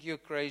don't think you're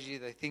crazy.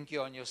 They think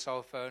you're on your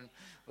cell phone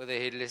with a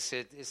headless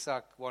set. It's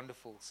like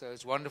wonderful. So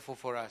it's wonderful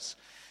for us.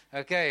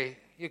 Okay,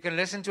 you can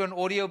listen to an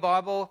audio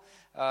Bible.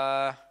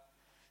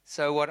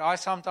 So what I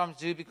sometimes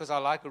do, because I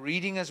like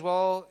reading as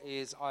well,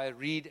 is I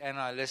read and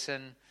I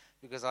listen,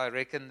 because I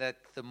reckon that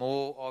the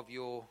more of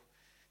your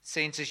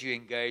senses you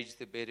engage,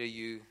 the better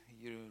you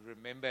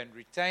remember and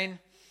retain.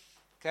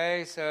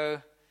 Okay,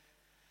 so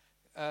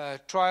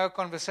try a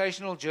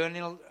conversational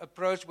journal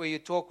approach where you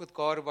talk with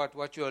God about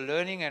what you are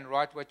learning and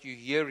write what you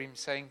hear Him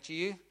saying to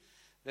you.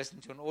 Listen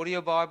to an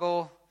audio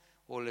Bible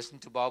or listen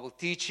to Bible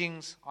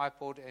teachings,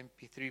 iPod,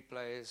 MP3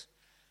 players.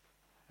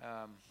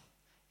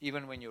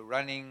 even when you're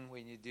running,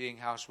 when you're doing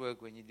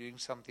housework, when you're doing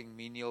something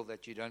menial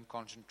that you don't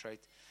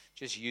concentrate,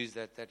 just use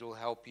that. That will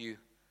help you.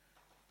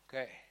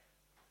 Okay.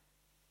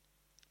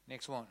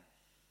 Next one.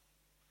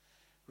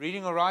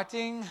 Reading or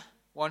writing.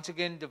 Once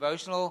again,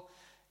 devotional.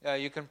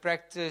 You can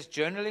practice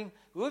journaling.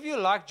 Who of you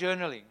like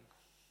journaling?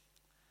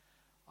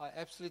 I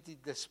absolutely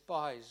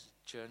despise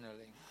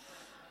journaling.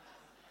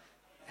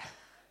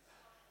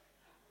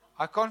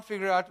 I can't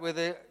figure out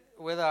whether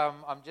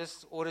I'm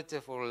just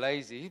auditive or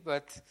lazy,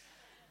 but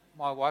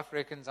my wife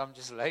reckons I'm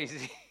just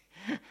lazy.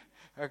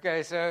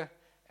 Okay,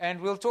 and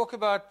we'll talk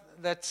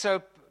about that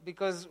soap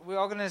because we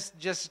are going to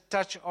just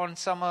touch on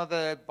some of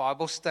the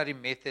Bible study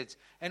methods,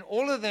 and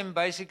all of them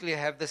basically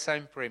have the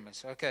same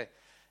premise. Okay,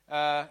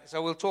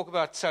 so we'll talk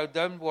about soap.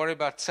 Don't worry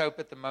about soap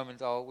at the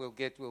moment.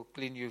 We'll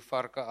clean you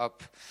varka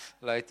up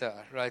later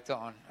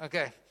on.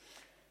 Okay.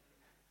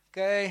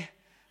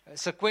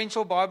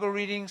 Sequential Bible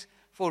readings.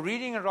 For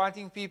reading and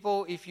writing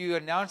people, if you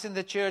announce in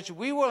the church,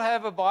 we will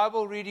have a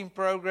Bible reading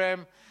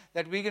program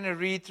that we're going to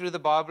read through the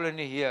Bible in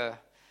a year.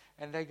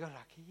 And they go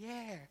like,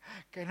 yeah,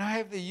 can I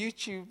have the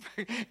YouTube?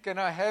 Can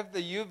I have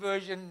the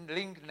YouVersion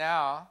link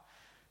now?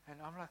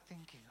 And I'm like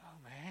thinking, oh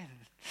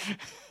man.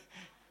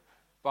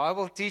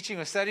 Bible teaching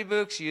or study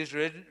books, use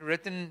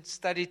written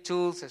study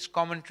tools as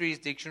commentaries,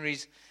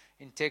 dictionaries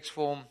in text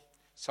form,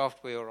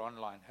 software or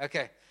online.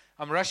 Okay,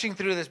 I'm rushing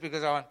through this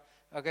because I want,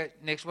 okay,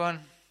 next one.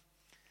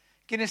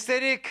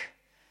 Kinesthetic.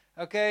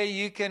 Okay,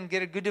 you can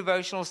get a good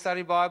devotional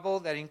study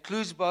Bible that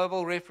includes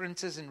Bible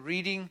references and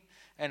reading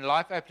and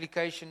life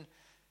application.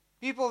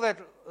 People that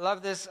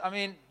love this,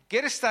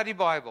 get a study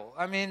Bible.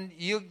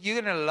 You're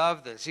going to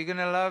love this. You're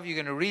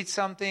going to read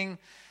something.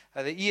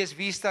 The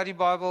ESV study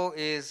Bible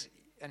is,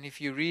 and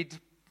if you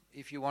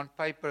want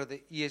paper,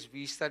 the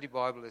ESV study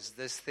Bible is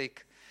this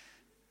thick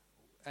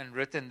and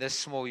written this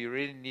small. You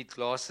really need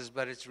glasses,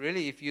 but it's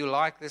really, if you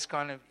like this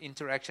kind of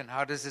interaction,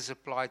 how does this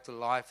apply to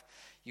life?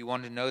 You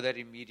want to know that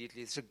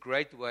immediately. It's a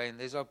great way, and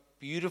there's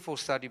beautiful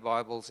study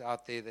Bibles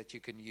out there that you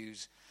can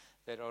use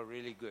that are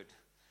really good.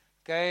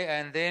 Okay,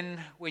 and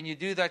then when you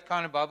do that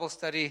kind of Bible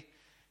study,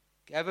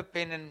 have a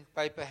pen and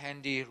paper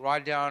handy,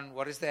 write down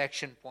what is the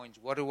action points,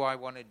 what do I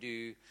want to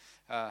do,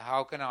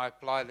 how can I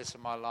apply this in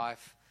my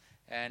life.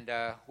 And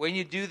when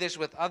you do this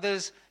with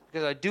others,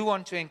 because I do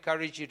want to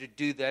encourage you to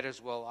do that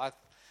as well.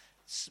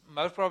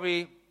 Most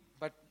probably,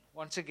 but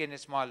once again,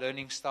 it's my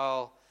learning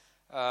style,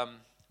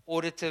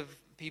 auditive.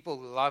 People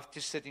love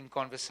to sit in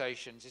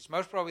conversations. It's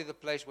most probably the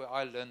place where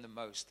I learn the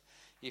most.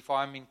 If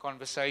I'm in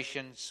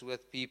conversations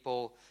with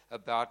people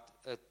about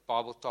a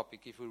Bible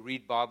topic, if we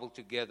read Bible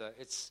together,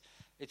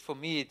 for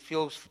me, it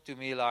feels to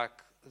me like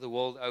the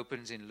world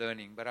opens in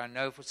learning. But I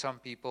know for some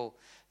people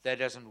that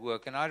doesn't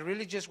work. And I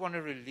really just want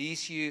to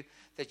release you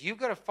that you've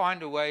got to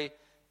find a way.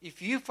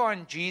 If you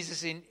find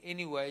Jesus in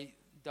any way,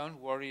 don't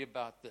worry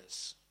about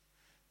this.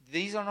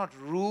 These are not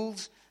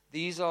rules.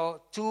 These are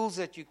tools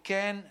that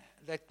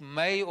that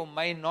may or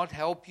may not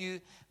help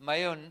you,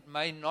 may or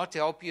may not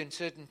help you in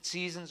certain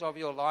seasons of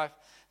your life.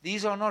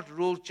 These are not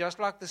rules, just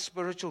like the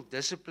spiritual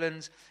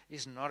disciplines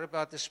is not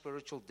about the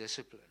spiritual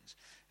disciplines.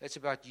 It's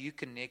about you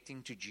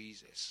connecting to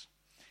Jesus.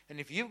 And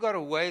if you've got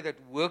a way that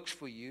works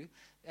for you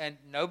and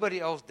nobody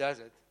else does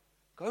it,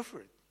 go for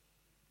it.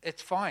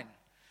 It's fine.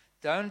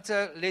 Don't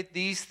let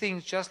these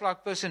things, just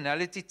like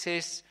personality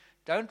tests,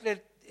 don't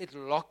let it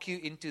lock you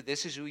into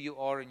this is who you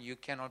are and you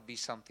cannot be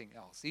something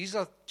else. These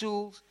are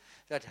tools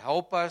that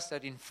help us,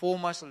 that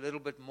inform us a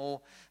little bit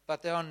more,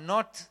 but they are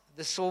not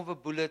the silver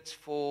bullets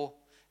for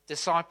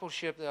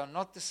discipleship. They are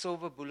not the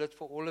silver bullet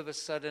for all of a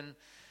sudden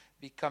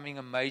becoming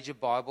a major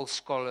Bible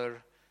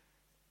scholar.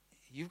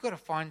 You've got to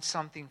find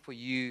something for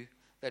you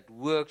that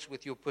works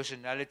with your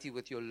personality,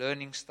 with your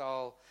learning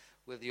style,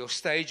 with your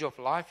stage of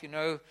life.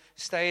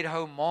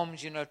 Stay-at-home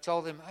moms,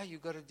 tell them, hey,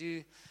 you've got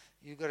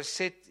to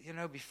set,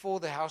 before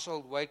the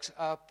household wakes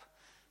up,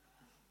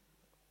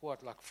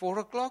 like 4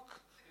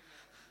 o'clock?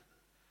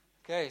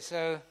 Okay,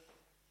 so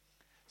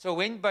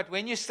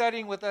when you're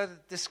studying with others,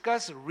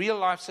 discuss real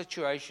life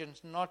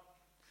situations, not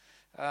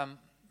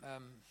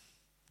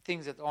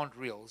things that aren't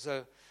real.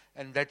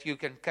 And that you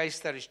can case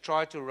studies,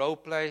 try to role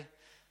play.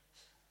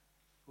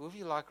 Who of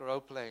you like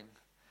role playing?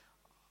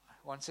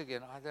 Once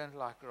again, I don't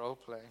like role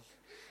playing.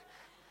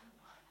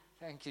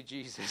 Thank you,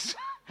 Jesus.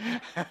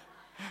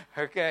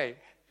 Okay.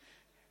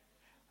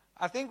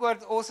 I think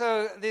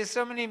there's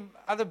so many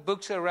other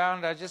books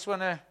around. I just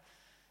want to,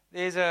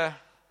 there's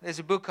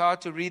a book, How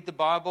to Read the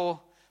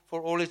Bible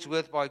for All It's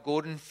Worth by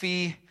Gordon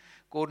Fee.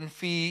 Gordon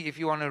Fee, if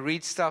you want to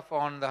read stuff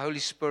on the Holy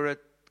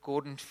Spirit,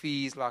 Gordon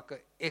Fee is like an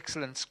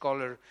excellent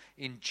scholar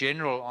in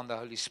general on the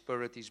Holy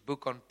Spirit. His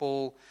book on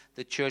Paul,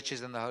 the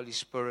churches and the Holy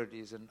Spirit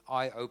is an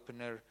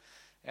eye-opener.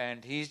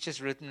 And he's just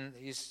written,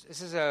 this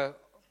is a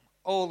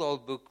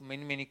old book,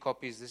 many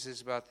copies. This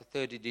is about the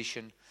 3rd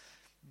edition.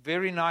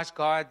 Very nice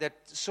guy that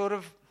sort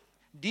of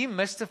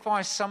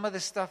demystifies some of the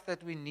stuff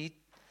that we need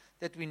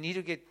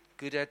to get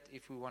good at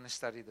if we want to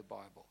study the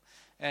Bible.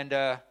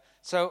 And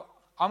so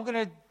I'm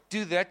going to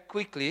do that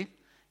quickly.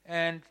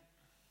 And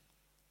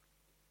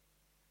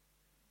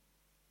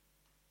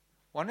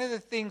one of the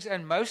things,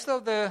 and most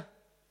of the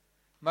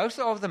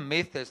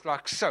methods,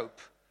 like soap.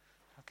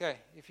 Okay,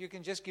 if you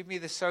can just give me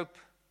the soap.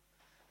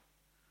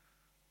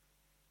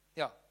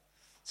 Yeah.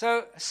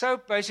 So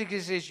soap basically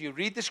says you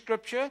read the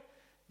scripture,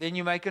 then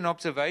you make an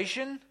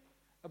observation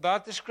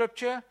about the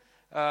scripture,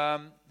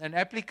 an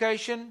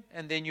application,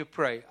 and then you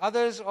pray.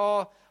 Others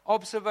are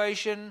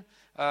observation.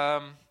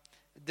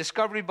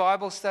 Discovery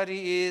Bible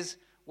study is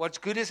what's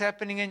good is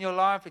happening in your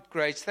life. It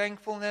creates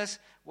thankfulness.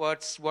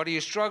 What are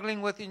you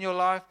struggling with in your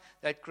life?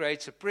 That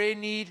creates a prayer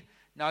need.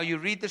 Now you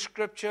read the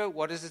scripture.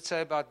 What does it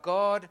say about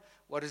God?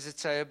 What does it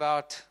say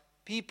about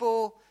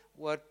people?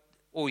 What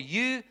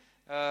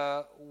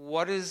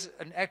is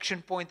an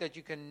action point that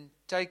you can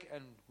take,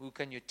 and who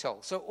can you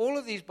tell? So all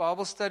of these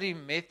Bible study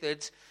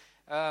methods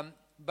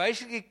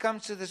basically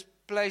comes to this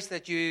place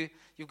that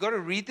you've got to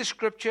read the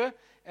scripture,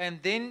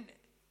 and then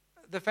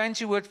the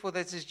fancy word for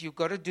that is you've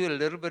got to do a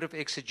little bit of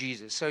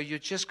exegesis. So you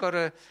just got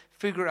to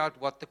figure out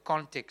what the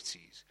context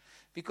is.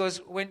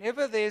 Because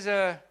whenever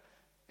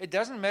it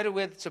doesn't matter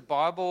whether it's a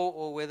Bible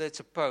or whether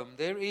it's a poem,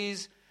 there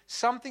is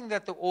something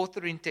that the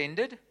author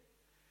intended,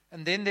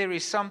 and then there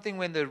is something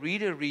when the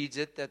reader reads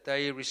it that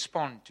they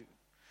respond to.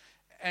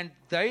 And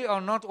they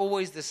are not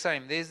always the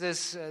same. There's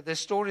this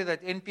story that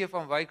N.P.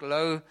 van Wyk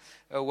Louw,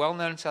 a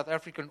well-known South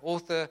African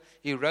author,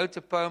 he wrote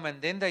a poem, and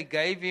then they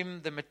gave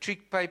him the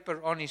matric paper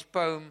on his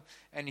poem,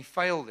 and he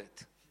failed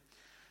it.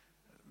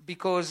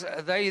 Because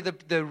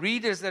the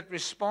readers that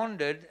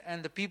responded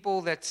and the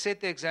people that set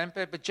the exam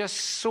paper just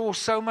saw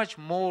so much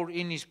more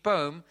in his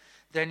poem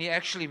than he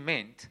actually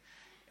meant.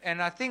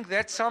 And I think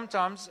that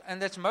sometimes,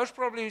 and that's most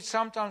probably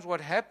sometimes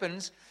what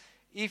happens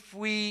if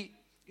we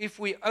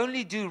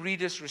only do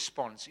reader's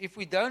response, if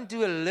we don't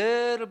do a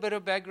little bit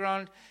of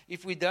background,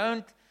 if we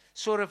don't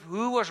sort of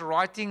who was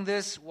writing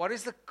this, what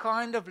is the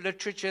kind of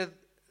literature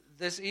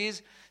this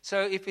is.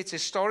 So if it's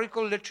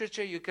historical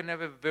literature, you can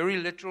have a very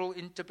literal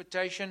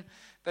interpretation.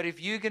 But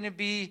if you're going to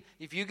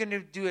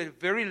do a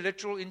very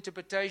literal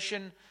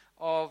interpretation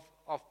of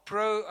like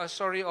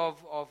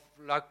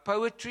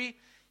poetry,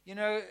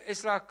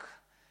 it's like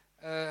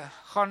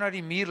gaan na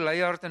die muur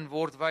luiheid en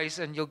word wys,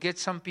 and you'll get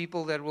some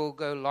people that will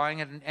go lying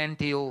at an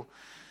anthill,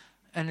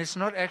 and it's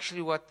not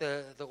actually what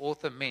the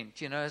author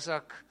meant. It's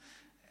like,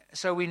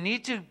 so we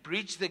need to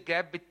bridge the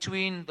gap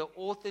between the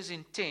author's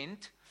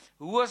intent,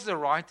 who was the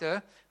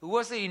writer, who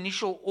was the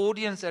initial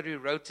audience that he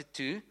wrote it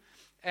to,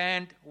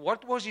 and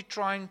what was he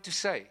trying to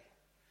say.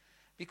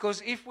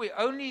 Because if we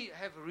only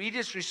have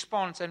reader's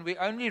response and we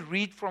only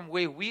read from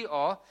where we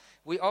are,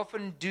 we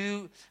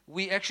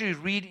actually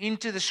read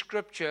into the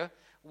scripture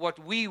what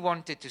we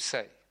wanted to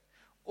say.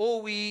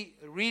 Or we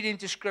read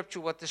into scripture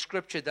what the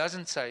scripture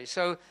doesn't say.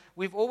 So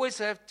we've always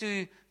have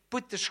to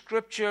put the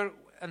scripture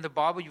and the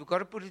Bible, you've got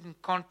to put it in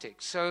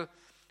context. So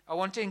I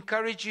want to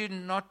encourage you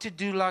not to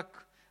do like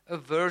a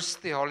verse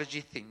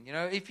theology thing.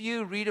 If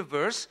you read a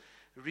verse,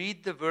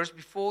 read the verse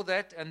before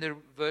that and the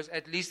verse,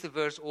 at least the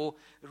verse, or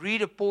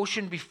read a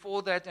portion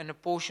before that and a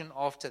portion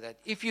after that.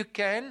 If you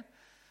can,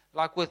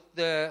 like with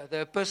the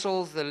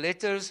epistles, the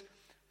letters,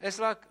 it's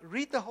like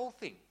read the whole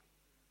thing.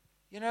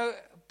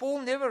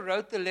 Paul never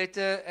wrote the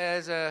letter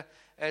as a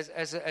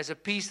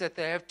piece that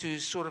they have to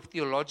sort of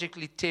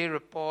theologically tear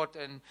apart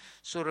and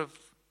sort of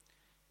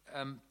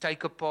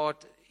take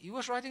apart. He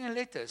was writing a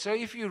letter. So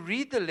if you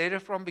read the letter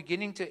from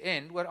beginning to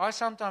end, what I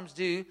sometimes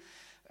do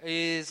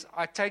is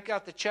I take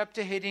out the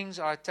chapter headings,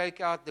 I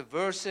take out the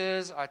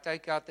verses, I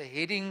take out the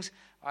headings,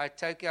 I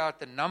take out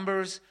the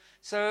numbers.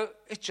 So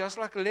it's just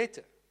like a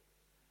letter.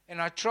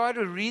 And I try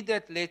to read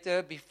that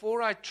letter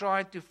before I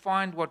try to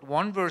find what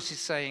one verse is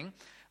saying.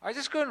 I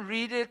just go and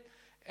read it,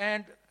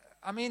 and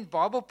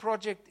Bible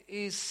Project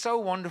is so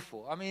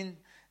wonderful.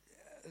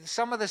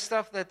 Some of the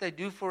stuff that they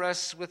do for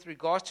us with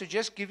regards to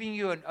just giving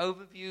you an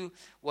overview,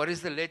 what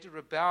is the letter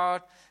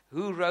about,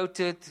 who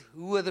wrote it,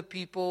 who are the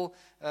people,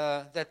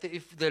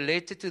 if the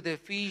letter to the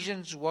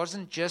Ephesians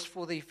wasn't just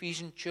for the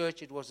Ephesian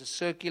church, it was a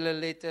circular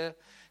letter.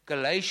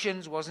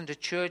 Galatians wasn't a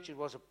church, it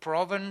was a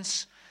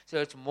province, so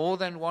it's more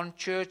than one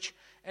church.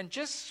 And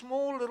just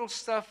small little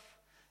stuff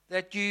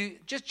that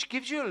just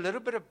gives you a little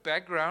bit of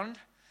background,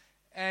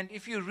 and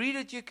if you read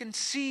it, you can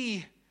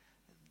see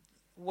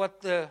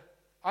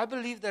I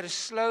believe that a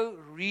slow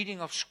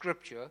reading of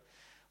Scripture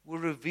will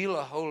reveal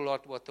a whole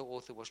lot what the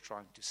author was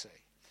trying to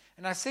say.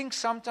 And I think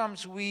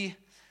sometimes we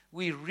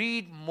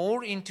read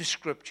more into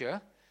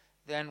Scripture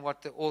than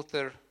what the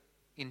author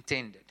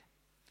intended.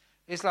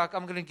 It's like,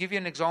 I'm going to give you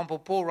an example.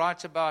 Paul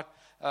writes about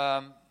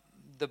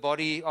the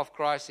body of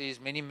Christ is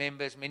many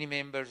members,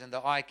 and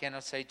the eye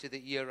cannot say to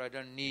the ear, I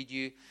don't need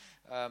you.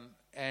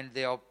 And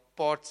there are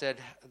parts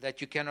that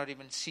you cannot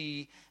even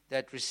see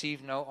that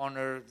receive no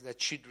honor,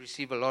 that should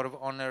receive a lot of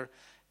honor.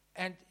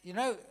 And,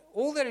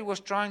 all that he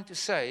was trying to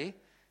say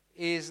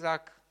is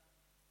like,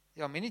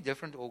 there are many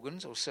different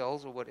organs or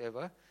cells or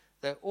whatever.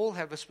 They all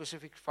have a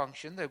specific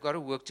function. They've got to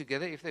work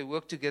together. If they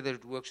work together,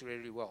 it works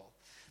really well.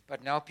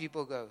 But now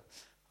people go,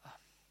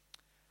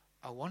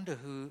 I wonder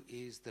who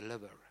is the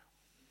liver.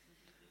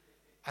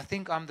 I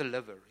think I'm the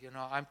liver.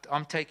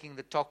 I'm taking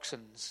the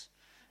toxins.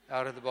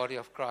 out of the body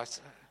of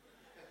Christ.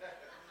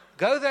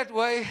 Go that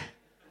way.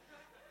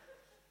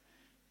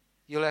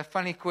 You'll have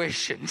funny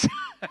questions.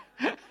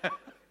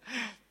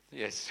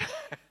 Yes.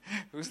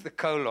 Who's the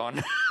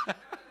colon?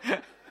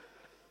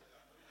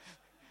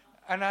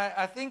 And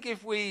I think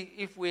if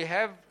we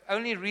have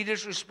only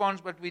reader's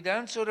response, but we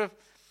don't sort of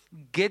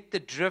get the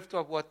drift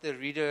of what the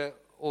reader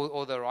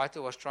or the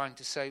writer was trying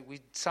to say, we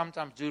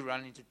sometimes do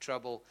run into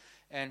trouble,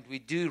 and we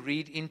do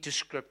read into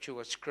Scripture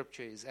what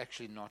Scripture is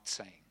actually not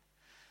saying.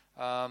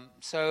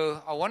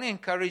 So I want to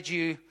encourage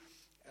you,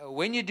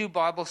 when you do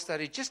Bible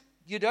study,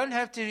 you don't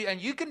have to, and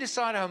you can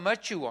decide how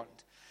much you want.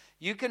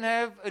 You can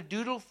have a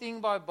doodle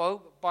thing by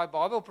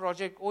Bible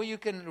Project, or you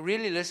can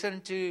really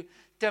listen to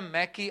Tim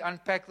Mackey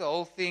unpack the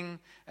whole thing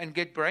and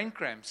get brain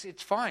cramps.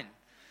 It's fine.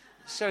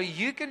 So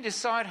you can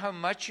decide how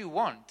much you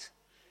want.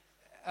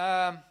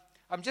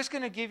 I'm just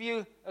going to give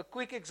you a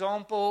quick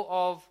example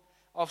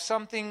of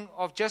something,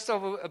 of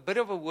a bit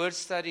of a word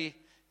study.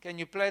 Can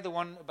you play the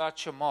one about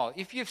Shema?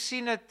 If you've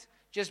seen it,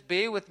 just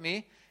bear with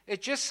me.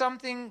 It's just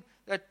something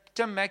that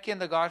Tim Mackey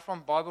and the guy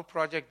from Bible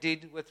Project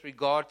did with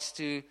regards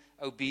to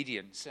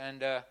obedience.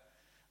 And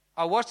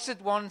I watched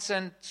it once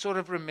and sort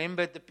of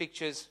remembered the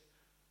pictures.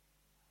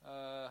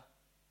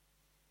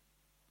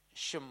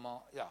 Shema,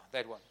 yeah,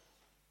 that one.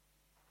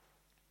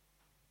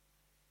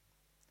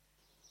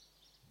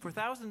 For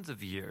thousands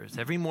of years,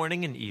 every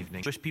morning and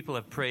evening, Jewish people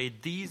have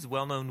prayed these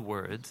well-known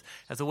words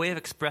as a way of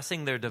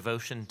expressing their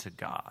devotion to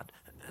God.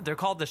 They're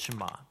called the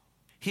Shema.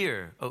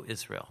 Hear, O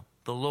Israel,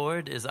 the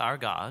Lord is our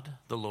God,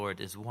 the Lord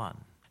is one.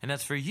 And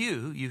as for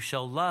you, you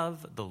shall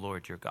love the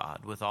Lord your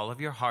God with all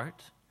of your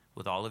heart,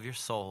 with all of your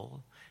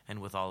soul, and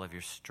with all of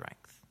your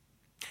strength.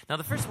 Now,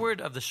 the first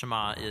word of the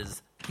Shema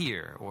is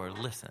hear or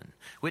listen,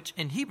 which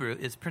in Hebrew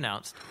is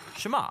pronounced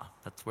Shema.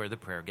 That's where the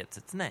prayer gets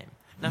its name.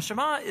 Now,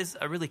 Shema is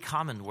a really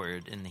common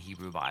word in the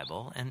Hebrew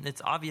Bible, and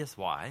it's obvious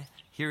why.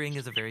 Hearing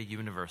is a very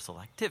universal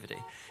activity.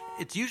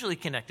 It's usually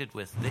connected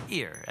with the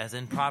ear, as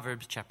in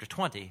Proverbs chapter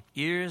 20.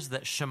 Ears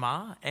that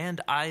shema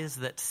and eyes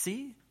that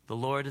see, the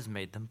Lord has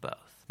made them both.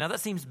 Now, that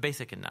seems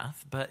basic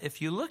enough, but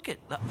if you look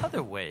at the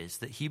other ways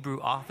that Hebrew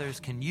authors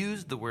can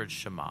use the word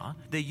Shema,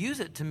 they use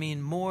it to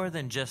mean more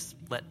than just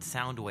let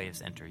sound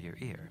waves enter your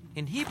ear.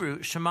 In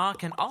Hebrew, Shema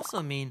can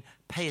also mean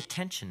pay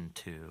attention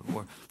to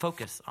or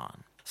focus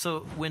on.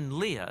 So when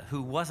Leah,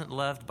 who wasn't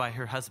loved by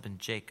her husband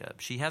Jacob,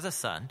 she has a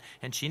son,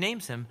 and she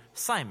names him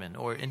Simon,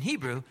 or in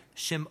Hebrew,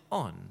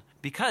 Shim'on,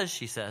 because,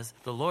 she says,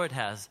 the Lord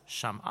has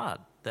sham'ad,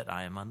 that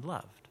I am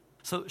unloved.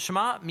 So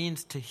Shema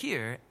means to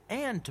hear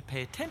and to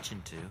pay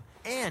attention to,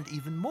 and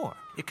even more.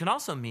 It can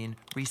also mean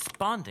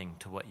responding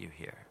to what you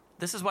hear.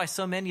 This is why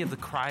so many of the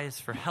cries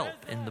for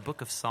help in the book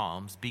of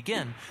Psalms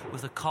begin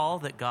with a call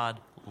that God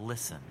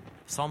listen.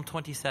 Psalm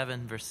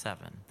 27, verse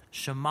 7.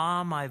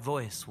 Shema my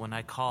voice when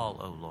I call,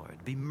 O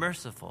Lord. Be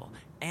merciful.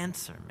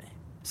 Answer me.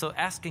 So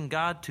asking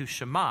God to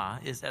Shema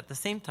is at the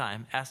same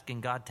time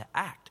asking God to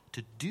act,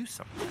 to do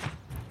something.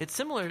 It's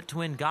similar to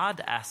when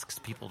God asks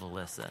people to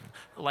listen.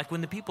 Like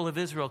when the people of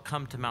Israel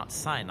come to Mount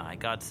Sinai,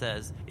 God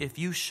says, if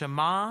you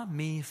Shema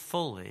me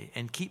fully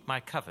and keep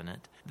my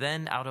covenant,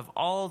 then out of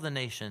all the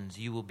nations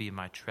you will be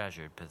my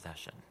treasured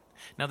possession.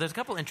 Now, there's a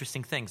couple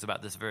interesting things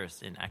about this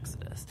verse in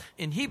Exodus.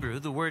 In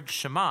Hebrew, the word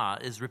Shema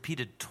is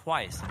repeated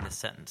twice in this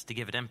sentence to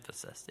give it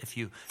emphasis. If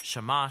you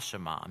Shema,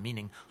 Shema,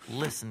 meaning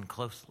listen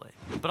closely.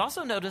 But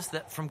also notice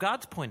that from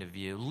God's point of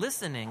view,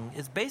 listening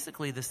is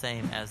basically the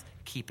same as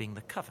keeping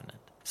the covenant.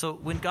 So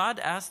when God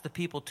asks the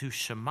people to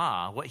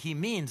Shema, what he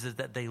means is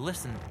that they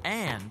listen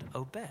and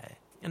obey.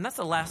 And that's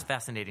the last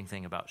fascinating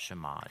thing about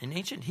Shema. In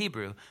ancient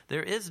Hebrew,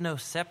 there is no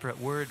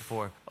separate word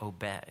for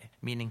obey,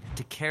 meaning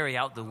to carry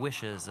out the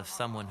wishes of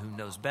someone who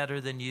knows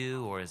better than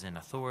you or is in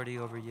authority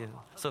over you.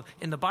 So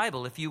in the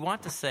Bible, if you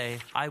want to say,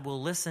 I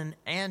will listen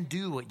and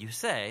do what you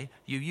say,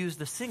 you use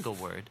the single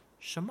word,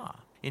 Shema.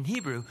 In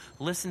Hebrew,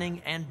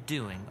 listening and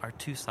doing are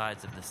two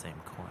sides of the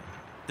same coin.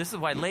 This is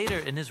why later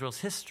in Israel's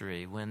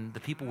history, when the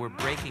people were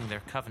breaking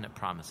their covenant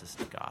promises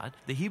to God,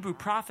 the Hebrew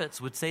prophets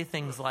would say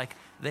things like,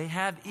 they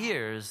have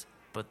ears,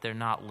 but they're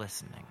not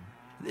listening.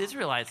 The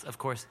Israelites, of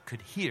course,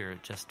 could hear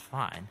just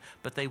fine,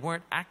 but they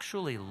weren't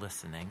actually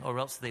listening, or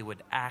else they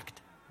would act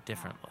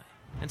differently.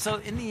 And so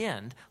in the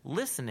end,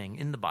 listening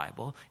in the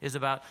Bible is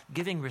about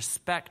giving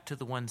respect to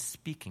the one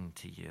speaking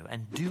to you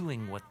and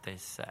doing what they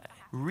say.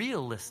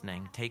 Real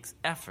listening takes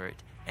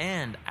effort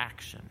and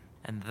action,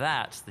 and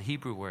that's the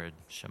Hebrew word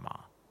Shema.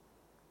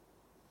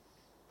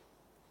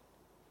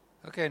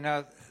 Okay,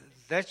 now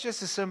that's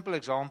just a simple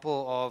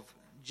example of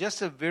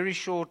just a very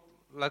short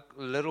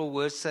little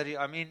word study.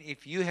 I mean,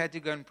 if you had to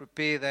go and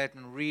prepare that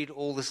and read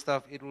all the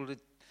stuff, it would have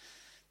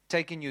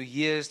taken you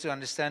years to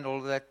understand all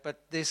of that.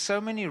 But there's so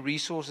many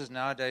resources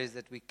nowadays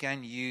that we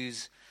can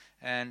use.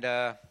 And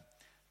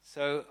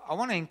so I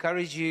want to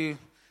encourage you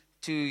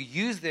to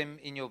use them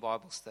in your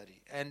Bible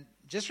study. And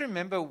just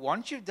remember,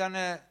 once you've done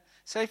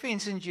say for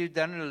instance, you've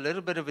done a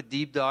little bit of a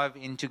deep dive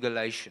into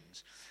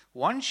Galatians.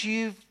 Once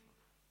you've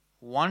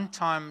one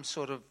time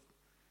sort of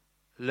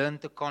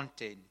learned the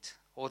content,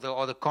 or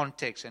the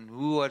context, and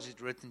who was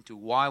it written to,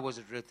 why was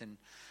it written,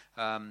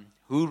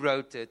 who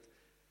wrote it.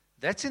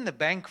 That's in the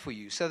bank for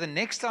you. So the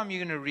next time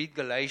you're going to read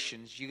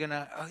Galatians, you're going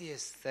to, oh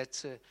yes,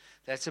 that's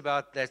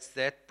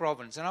that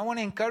province. And I want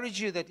to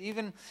encourage you that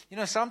even,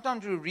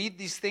 sometimes we read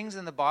these things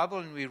in the Bible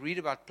and we read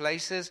about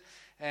places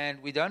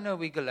and we don't know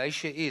where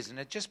Galatia is. And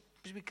it just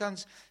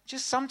becomes,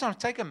 just sometimes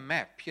take a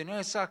map.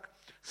 It's like,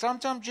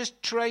 sometimes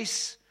just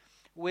trace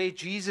where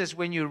Jesus,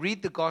 when you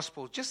read the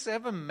gospel, just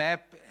have a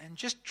map and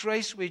just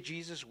trace where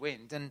Jesus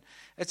went. And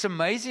it's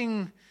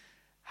amazing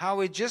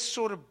how it just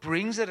sort of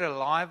brings it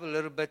alive a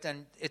little bit,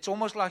 and it's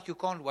almost like you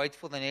can't wait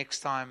for the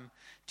next time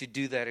to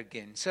do that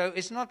again. So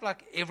it's not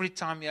like every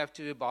time you have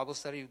to do a Bible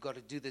study, you've got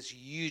to do this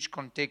huge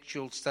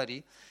contextual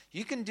study.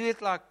 You can do it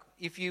like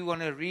if you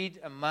want to read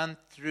a month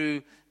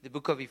through the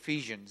book of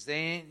Ephesians,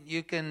 then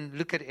you can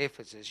look at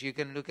Ephesus, you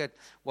can look at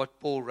what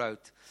Paul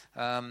wrote,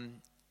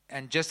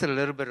 and just a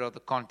little bit of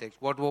the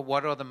context. What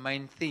are the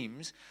main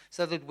themes?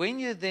 So that when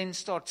you then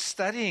start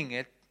studying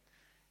it,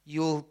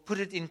 you'll put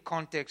it in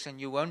context and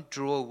you won't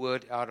draw a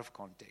word out of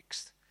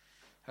context.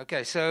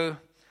 Okay, so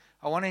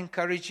I want to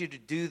encourage you to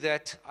do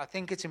that. I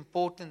think it's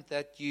important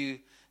that you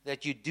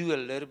do a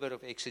little bit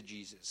of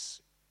exegesis.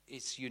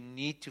 You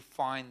need to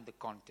find the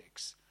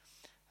context.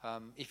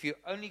 If you're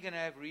only going to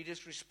have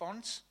reader's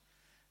response,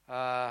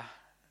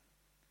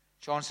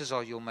 chances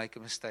are you'll make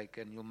a mistake,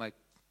 and you'll make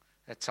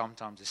that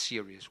sometimes a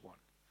serious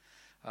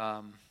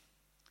one.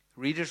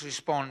 Reader's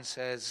response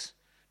has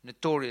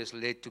notoriously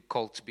led to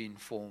cults being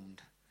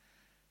formed.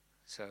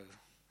 So,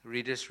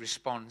 reader's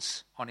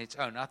response on its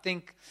own. I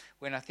think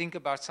when I think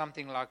about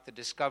something like the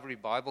Discovery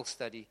Bible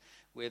Study,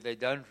 where they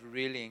don't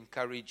really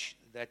encourage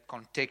that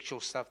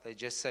contextual stuff, they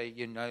just say,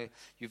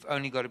 you've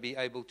only got to be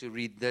able to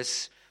read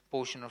this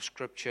portion of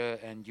Scripture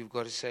and you've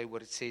got to say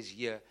what it says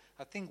here.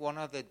 I think one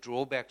of the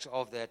drawbacks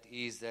of that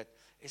is that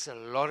it's a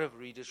lot of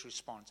reader's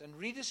response. And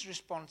reader's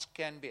response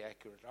can be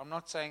accurate. I'm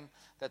not saying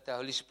that the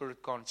Holy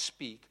Spirit can't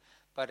speak,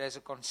 but as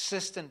a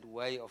consistent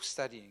way of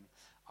studying,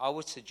 I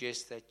would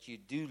suggest that you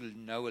do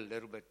know a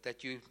little bit,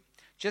 that you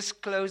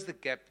just close the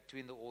gap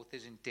between the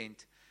author's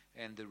intent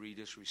and the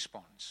reader's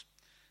response.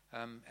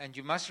 And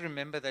you must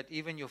remember that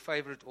even your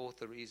favorite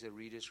author is a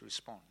reader's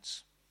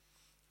response.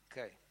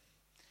 Okay.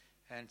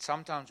 And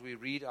sometimes we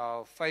read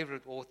our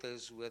favorite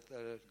authors with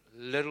a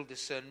little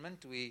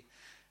discernment. We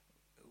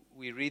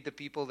read the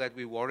people that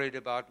we're worried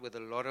about with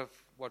a lot of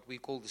what we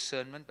call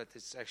discernment, but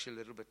it's actually a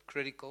little bit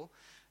critical.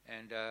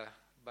 And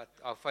but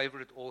our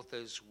favorite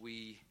authors,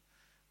 we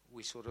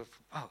sort of,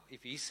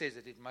 if he says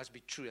it must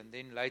be true. And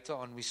then later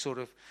on, we sort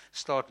of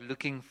start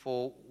looking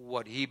for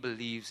what he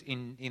believes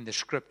in the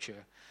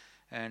Scripture.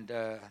 And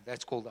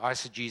that's called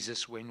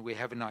eisegesis, when we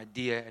have an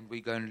idea and we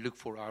go and look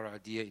for our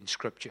idea in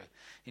Scripture,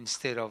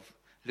 instead of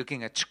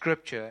looking at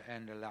Scripture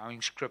and allowing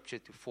Scripture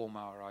to form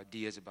our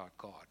ideas about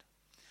God.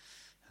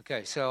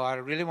 Okay, so I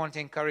really want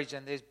to encourage,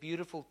 and there's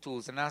beautiful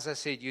tools. And as I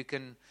said, you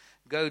can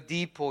go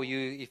deep, or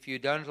if you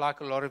don't like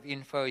a lot of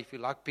info, if you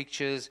like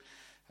pictures,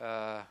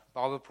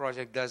 Bible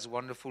Project does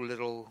wonderful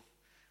little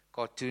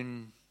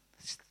cartoon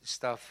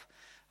stuff.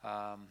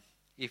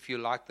 If you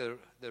like the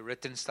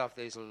written stuff,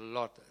 there's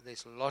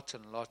lots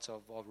and lots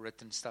of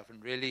written stuff.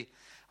 And really,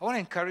 I want to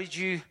encourage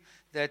you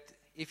that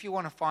if you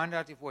want to find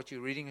out if what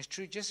you're reading is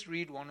true, just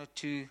read one or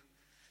two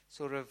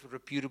sort of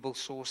reputable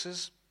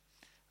sources.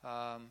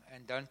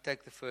 And don't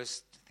take the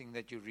first thing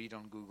that you read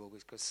on Google,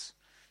 because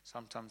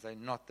sometimes they're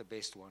not the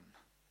best one.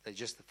 They're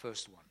just the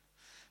first one.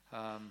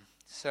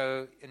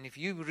 And if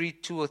you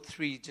read two or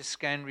three, just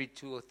scan read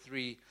two or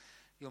three,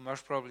 you'll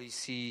most probably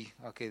see,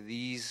 okay,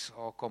 these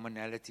are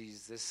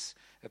commonalities. This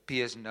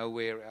appears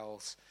nowhere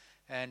else.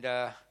 And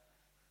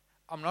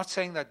I'm not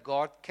saying that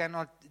God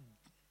cannot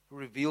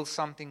reveal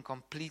something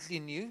completely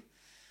new,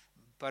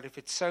 but if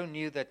it's so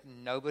new that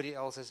nobody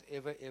else has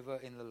ever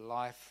in the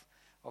life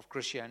of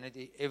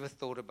Christianity ever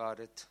thought about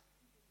it,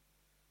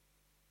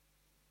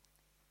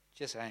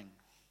 just hang.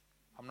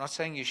 I'm not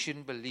saying you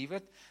shouldn't believe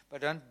it,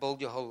 but don't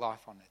build your whole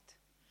life on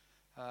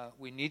it.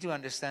 We need to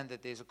understand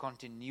that there's a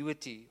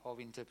continuity of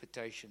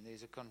interpretation.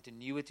 There's a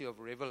continuity of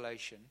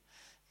revelation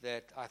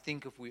that I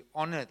think if we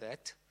honor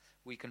that,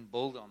 we can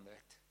build on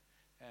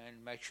that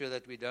and make sure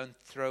that we don't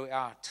throw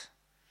out,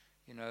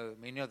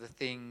 many of the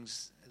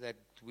things that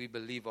we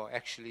believe are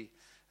actually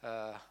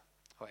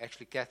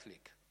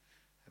Catholic.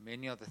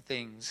 Many of the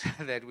things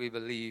that we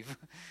believe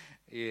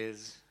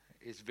is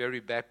very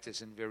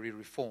Baptist and very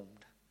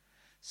Reformed.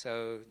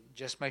 So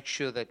just make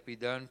sure that we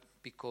don't,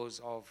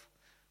 because of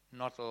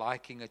not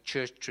liking a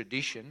church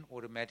tradition,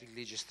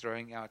 automatically just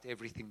throwing out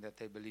everything that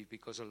they believe,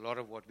 because a lot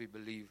of what we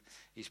believe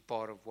is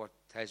part of what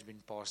has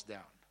been passed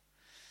down.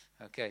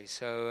 Okay,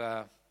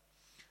 so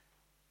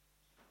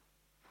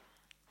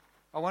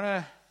I want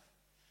to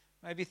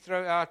maybe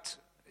throw out,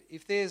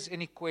 if there's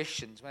any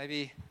questions,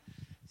 maybe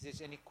if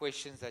there's any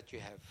questions that you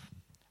have.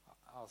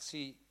 I'll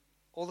see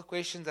all the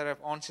questions that I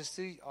have answers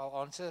to,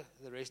 I'll answer.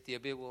 The rest,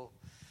 Debbie will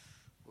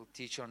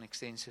teach on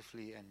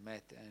extensively, and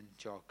Matt and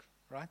Jock,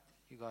 right?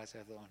 You guys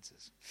have the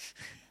answers.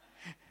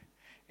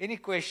 Any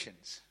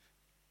questions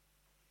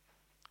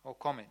or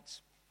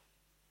comments?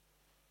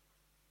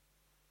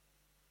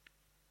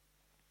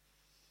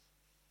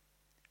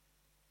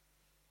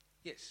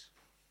 Yes.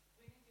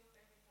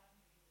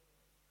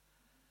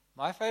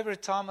 My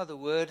favorite time of the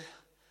Word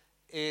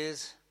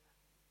is,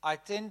 I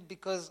tend,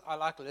 because I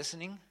like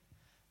listening,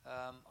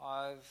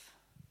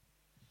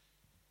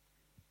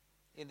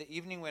 in the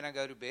evening when I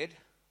go to bed,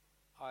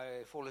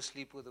 I fall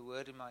asleep with the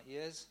Word in my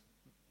ears,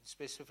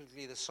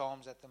 specifically the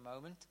Psalms at the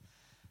moment.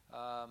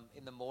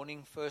 In the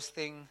morning, first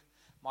thing,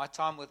 my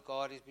time with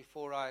God is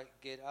before I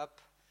get up.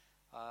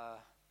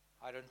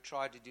 I don't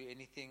try to do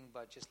anything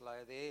but just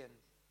lie there and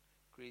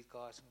greet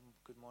God.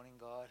 Good morning,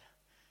 God.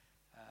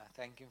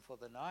 Thank Him for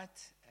the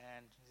night.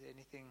 And is there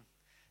anything,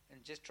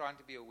 and just trying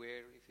to be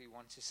aware if He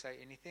wants to say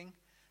anything.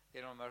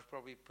 Then I'll most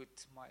probably put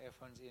my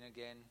earphones in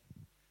again,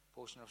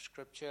 portion of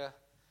Scripture.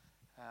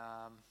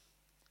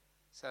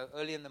 So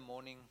early in the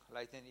morning,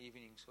 late in the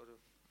evening, sort of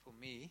for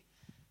me.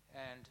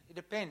 And it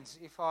depends.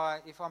 If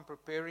I'm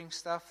preparing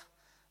stuff,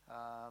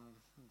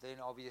 then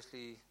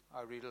obviously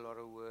I read a lot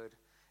of Word.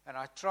 And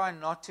I try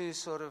not to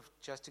sort of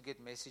just to get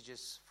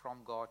messages from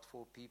God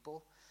for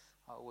people.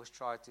 I always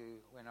try to,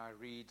 when I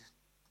read,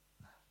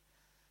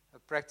 a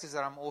practice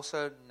that I'm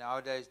also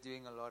nowadays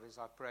doing a lot is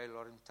I pray a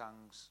lot in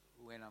tongues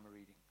when I'm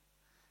reading.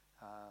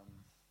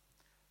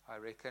 I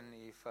reckon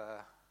if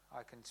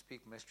I can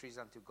speak mysteries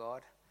unto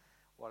God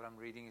while I'm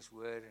reading His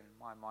Word and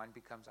my mind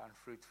becomes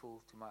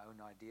unfruitful to my own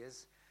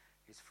ideas,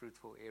 it's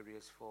fruitful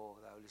areas for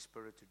the Holy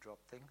Spirit to drop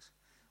things.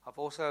 I've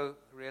also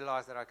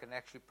realized that I can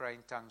actually pray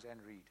in tongues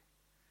and read,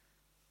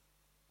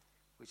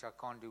 which I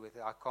can't do with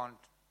it. I can't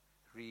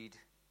read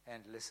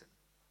and listen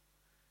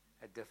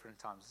at different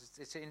times.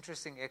 It's an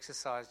interesting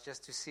exercise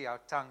just to see how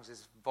tongues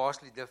is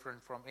vastly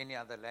different from any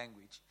other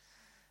language,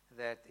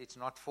 that it's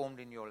not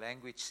formed in your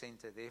language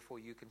center, therefore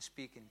you can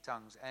speak in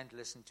tongues and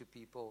listen to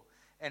people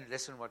and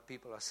listen what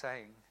people are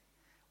saying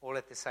all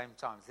at the same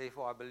time.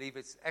 Therefore, I believe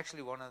it's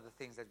actually one of the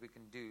things that we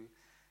can do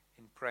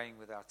in praying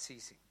without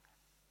ceasing.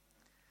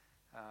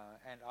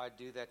 And I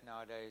do that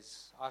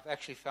nowadays. I've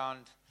actually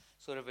found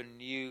sort of a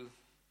new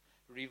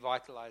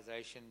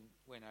revitalization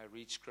when I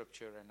read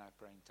Scripture and I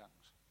pray in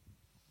tongues.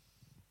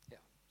 Yeah,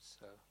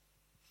 so.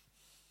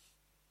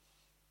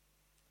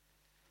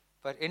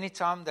 But any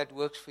time that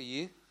works for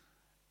you,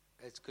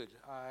 it's good.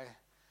 I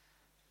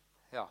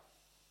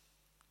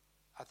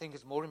think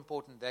it's more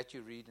important that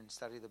you read and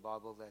study the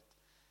Bible that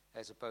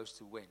as opposed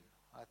to when.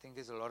 I think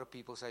there's a lot of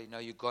people say,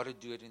 you got to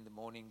do it in the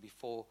morning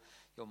before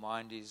your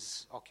mind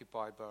is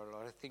occupied by a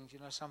lot of things.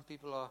 Some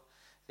people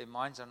their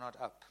minds are not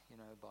up,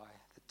 by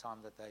the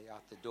time that they're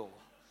out the door.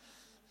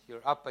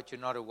 You're up, but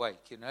you're not awake,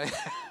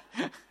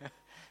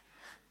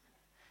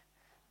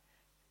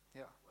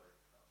 Yeah.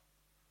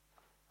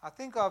 I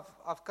think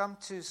I've come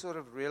to sort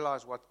of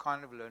realize what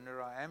kind of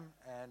learner I am,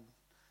 and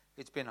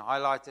it's been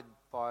highlighted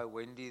by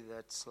Wendy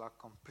that's like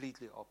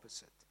completely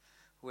opposite.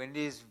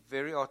 Wendy is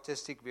very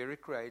artistic, very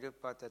creative,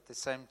 but at the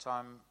same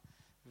time,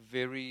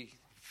 very,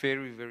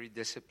 very, very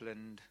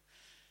disciplined.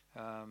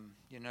 I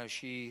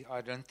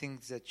don't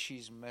think that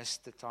she's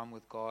missed the time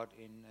with God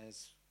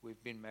as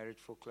we've been married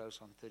for close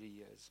on 30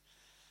 years.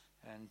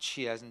 And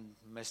she hasn't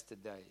missed a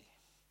day.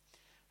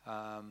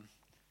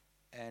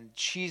 And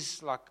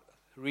she's like,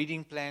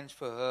 reading plans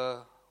for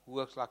her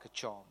works like a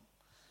charm.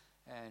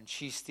 And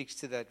she sticks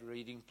to that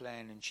reading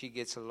plan, and she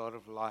gets a lot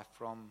of life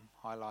from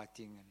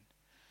highlighting and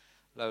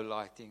low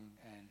lighting,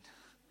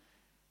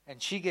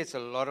 and she gets a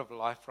lot of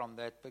life from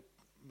that.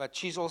 But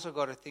she's also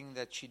got a thing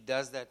that she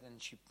does that,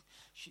 and she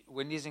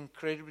Wendy's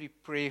incredibly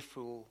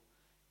prayerful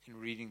in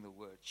reading the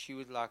Word. She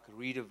would like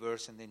read a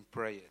verse and then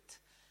pray it,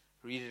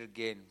 read it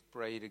again,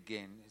 pray it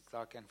again. It's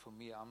like, and for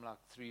me, I'm like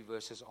 3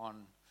 verses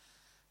on,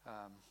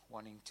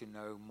 wanting to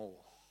know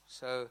more.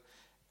 So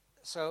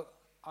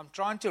I'm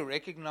trying to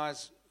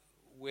recognize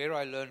where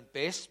I learn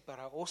best, but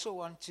I also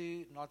want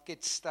to not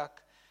get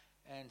stuck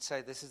and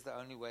say this is the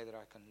only way that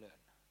I can learn.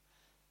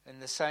 In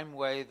the same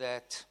way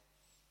that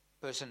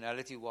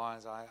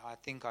personality-wise, I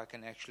think I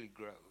can actually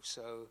grow.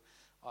 So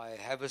I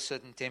have a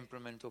certain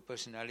temperament or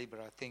personality, but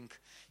I think,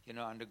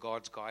 under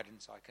God's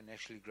guidance, I can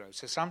actually grow.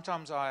 So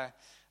sometimes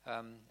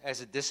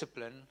as a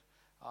discipline,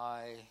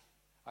 I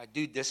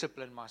do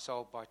discipline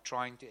myself by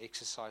trying to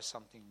exercise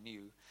something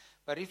new.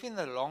 But if in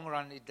the long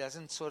run it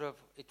doesn't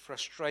it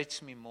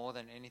frustrates me more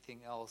than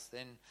anything else,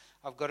 then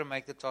I've got to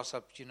make the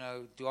toss-up,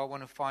 do I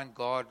want to find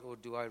God or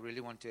do I really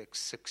want to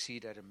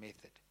succeed at a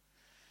method?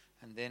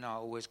 And then I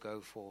always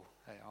go for,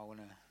 hey, I want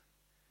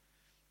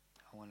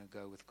to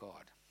go with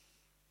God.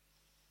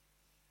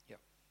 Yeah.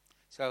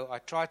 So I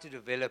try to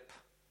develop,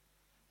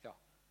 yeah.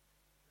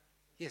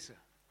 Yes, sir.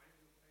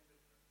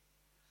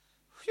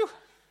 Phew.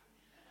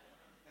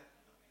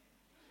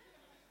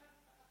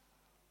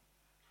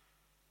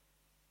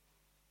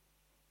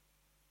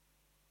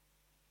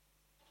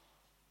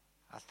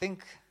 I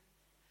think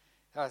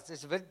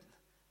it's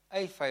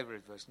a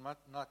favorite verse, not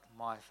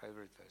my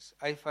favorite verse.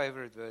 A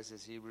favorite verse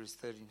is Hebrews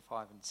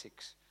 13:5 and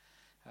 6.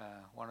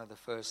 One of the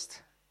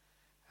first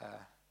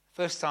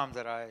time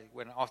that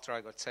after I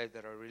got saved,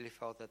 that I really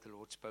felt that the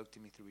Lord spoke to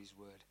me through His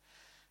Word,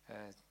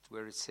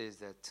 where it says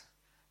that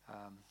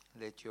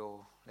let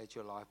your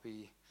life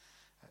be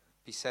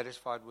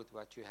satisfied with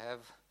what you have.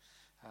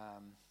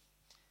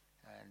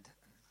 And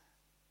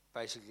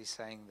basically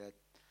saying that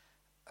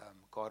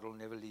God will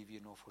never leave you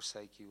nor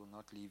forsake you, will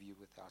not leave you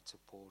without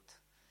support.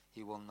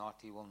 He will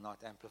not,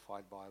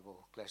 Amplified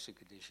Bible, Classic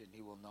Edition,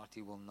 he will not,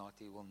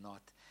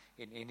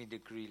 in any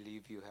degree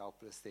leave you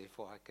helpless.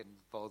 Therefore, I can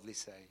boldly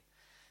say,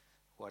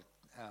 what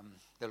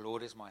the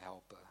Lord is my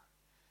helper.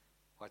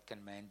 What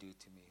can man do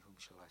to me? Whom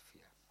shall I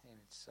fear? And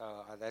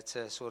so that's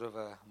a sort of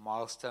a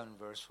milestone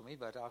verse for me,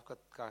 but I've got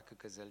like a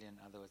gazillion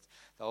other words.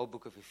 The whole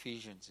book of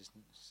Ephesians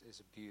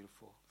is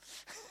beautiful.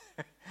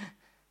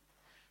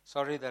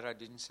 Sorry that I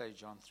didn't say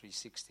John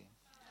 3:16.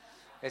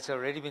 It's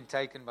already been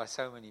taken by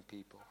so many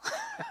people.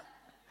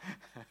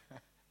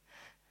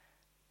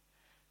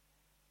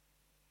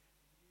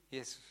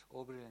 Yes,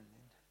 Aubrey.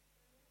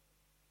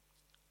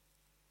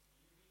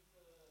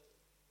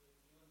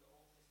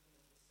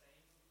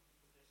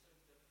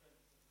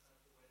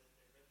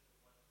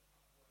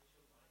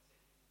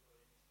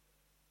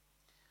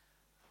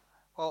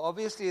 Well,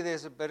 obviously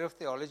there's a bit of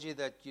theology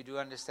that you do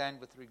understand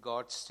with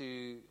regards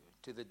to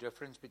the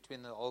difference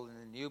between the old and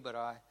the new, but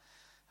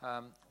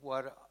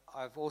what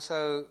I've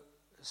also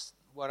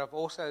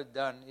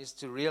done is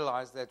to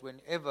realize that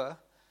whenever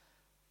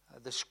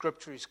the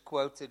scripture is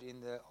quoted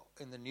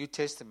in the New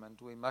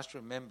Testament, we must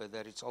remember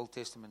that it's Old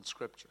Testament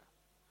scripture,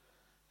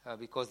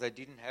 because they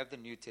didn't have the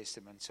New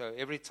Testament. So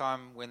every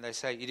time when they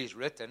say it is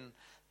written,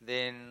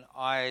 then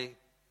I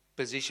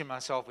position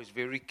myself as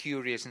very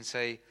curious and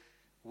say,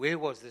 where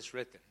was this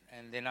written?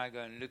 And then I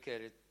go and look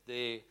at it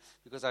there,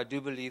 because I do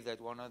believe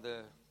that one of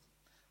the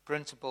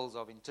principles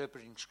of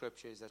interpreting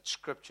Scripture is that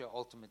Scripture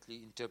ultimately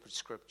interprets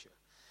Scripture.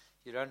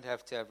 You don't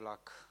have to have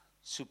like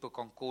super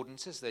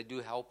concordances. They do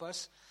help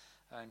us,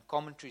 and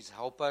commentaries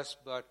help us,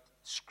 but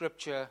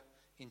Scripture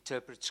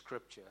interprets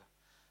Scripture.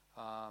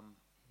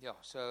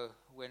 So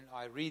when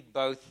I read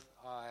both,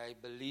 I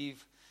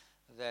believe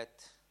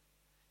that,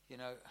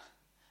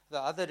 the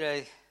other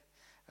day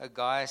a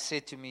guy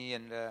said to me,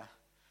 and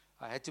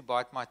I had to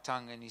bite my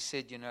tongue, and he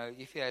said,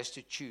 if he has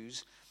to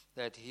choose,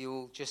 that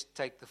he'll just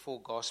take the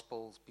 4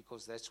 Gospels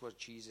because that's what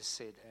Jesus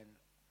said. And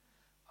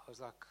I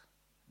was like,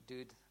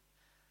 dude,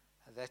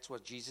 that's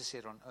what Jesus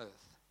said on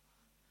earth.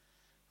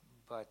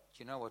 But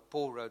what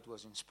Paul wrote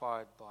was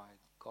inspired by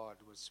God,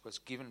 was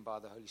given by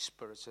the Holy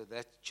Spirit. So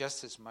that's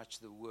just as much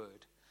the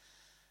Word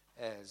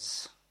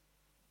as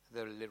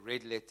the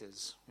red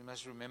letters. We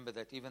must remember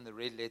that even the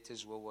red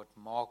letters were what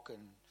Mark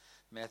and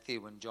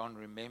Matthew and John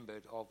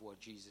remembered of what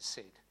Jesus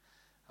said.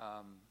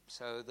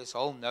 So this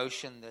whole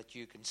notion that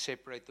you can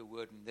separate the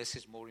Word and this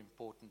is more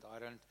important,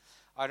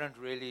 I don't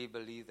really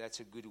believe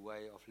that's a good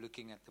way of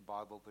looking at the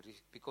Bible. But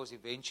because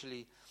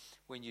eventually,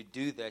 when you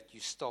do that, you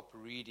stop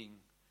reading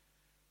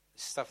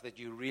stuff that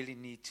you really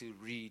need to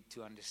read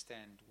to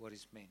understand what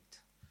is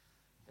meant.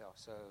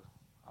 So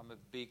I'm a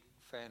big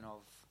fan of,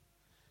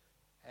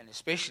 and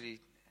especially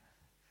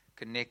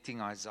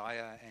connecting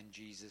Isaiah and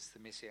Jesus, the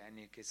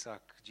Messianic. It's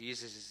like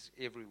Jesus is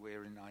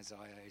everywhere in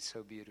Isaiah. It's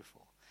so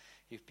beautiful.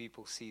 If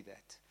people see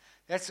that.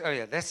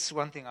 That's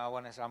one thing I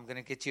want to say. I'm going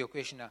to get to your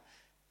question now.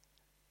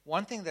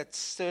 One thing that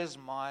stirs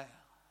my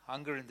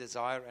hunger and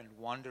desire and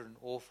wonder and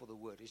awe for the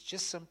Word is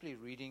just simply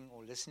reading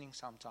or listening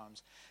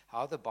sometimes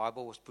how the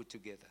Bible was put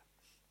together.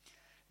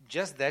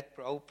 Just that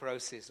whole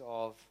process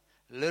of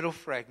little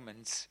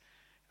fragments,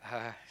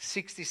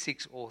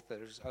 66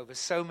 authors over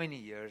so many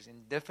years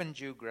in different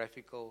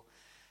geographical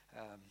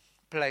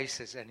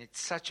places, and it's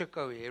such a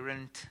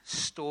coherent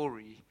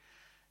story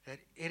that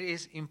it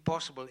is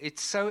impossible.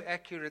 It's so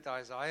accurate.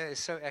 Isaiah is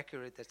so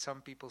accurate that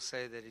some people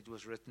say that it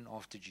was written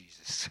after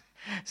Jesus.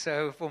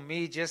 So for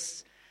me,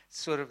 just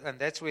sort of, and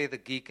that's where the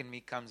geek in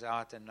me comes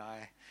out. And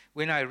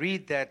when I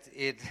read that,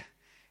 it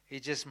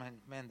just,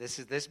 man,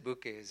 this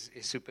book is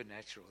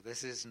supernatural.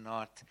 This is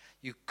not,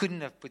 you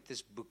couldn't have put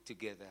this book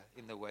together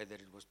in the way that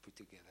it was put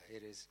together.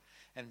 It is.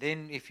 And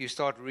then if you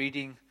start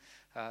reading,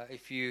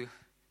 if you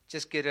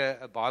just get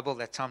a Bible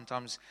that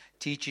sometimes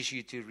teaches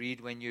you to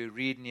read. When you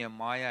read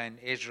Nehemiah and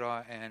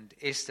Ezra and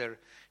Esther,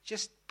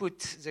 just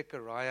put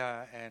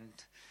Zechariah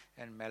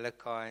and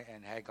Malachi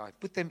and Haggai.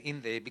 Put them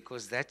in there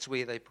because that's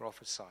where they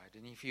prophesied.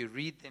 And if you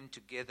read them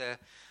together,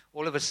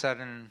 all of a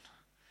sudden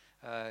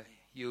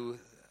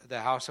the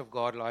house of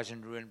God lies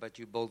in ruin, but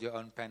you build your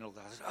own panel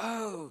house.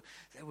 Oh,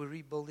 they were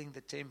rebuilding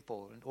the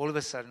temple. And all of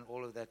a sudden,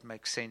 all of that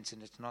makes sense.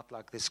 And it's not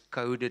like this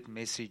coded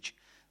message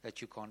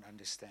that you can't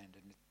understand.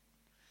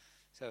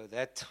 So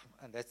that's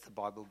the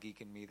Bible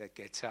geek in me that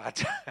gets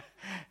out.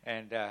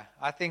 And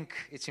I think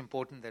it's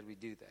important that we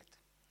do that.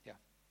 Yeah.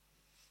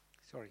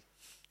 Sorry.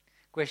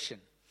 Question?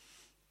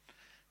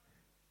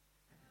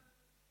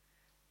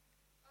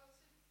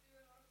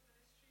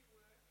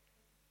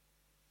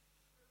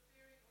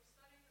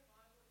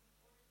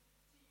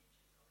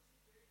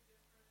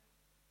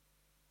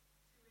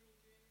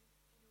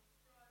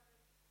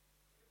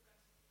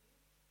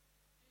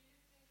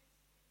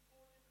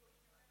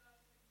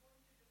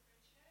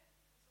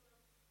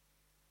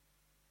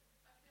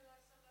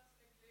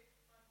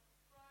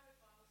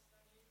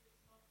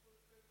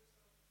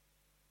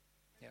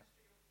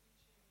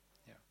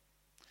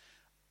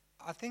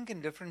 I think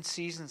in different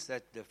seasons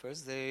that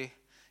differs.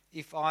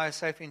 If I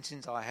say, for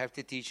instance, I have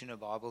to teach in a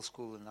Bible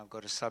school and I've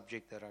got a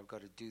subject that I've got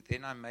to do,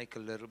 then I make a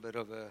little bit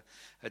of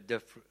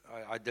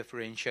I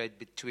differentiate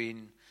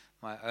between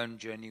my own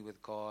journey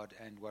with God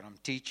and what I'm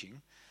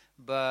teaching.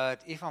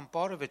 But if I'm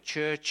part of a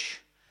church,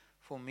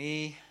 for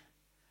me,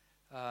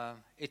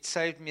 it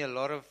saved me a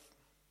lot of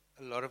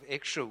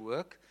extra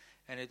work,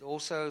 and it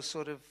also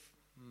sort of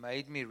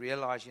made me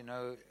realize,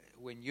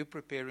 when you're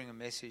preparing a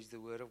message, the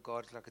Word of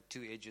God is like a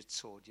two-edged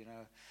sword.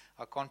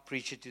 I can't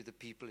preach it to the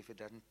people if it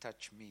doesn't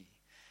touch me.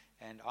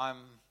 And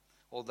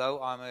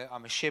although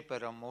I'm a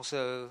shepherd, I'm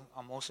also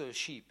a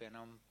sheep, and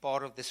I'm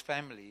part of this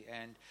family.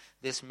 And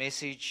this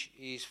message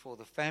is for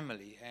the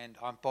family, and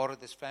I'm part of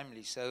this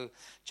family. So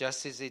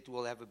just as it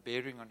will have a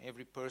bearing on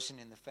every person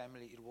in the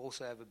family, it will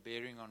also have a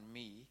bearing on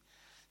me.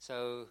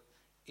 So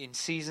in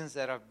seasons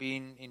that I've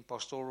been in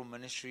pastoral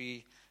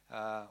ministry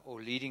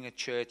or leading a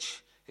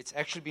church, it's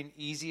actually been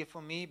easier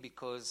for me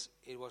because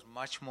it was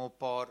much more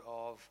part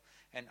of,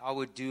 and I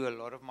would do a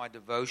lot of my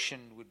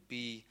devotion would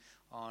be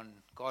on,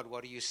 God,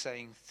 what are you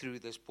saying through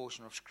this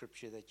portion of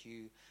Scripture that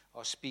you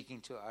are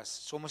speaking to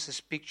us? It's almost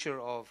this picture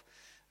of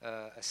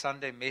a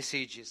Sunday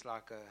message is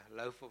like a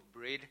loaf of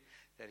bread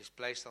that is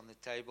placed on the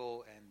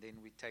table, and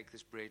then we take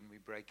this bread and we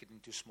break it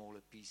into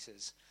smaller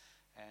pieces.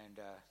 And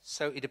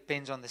so it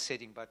depends on the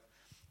setting, but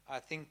I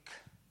think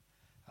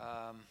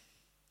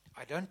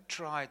I don't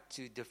try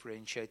to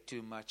differentiate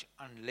too much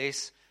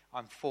unless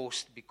I'm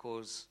forced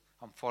because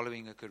I'm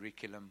following a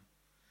curriculum.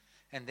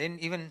 And then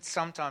even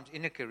sometimes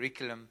in a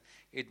curriculum,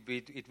 it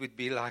would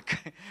be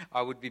like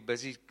I would be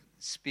busy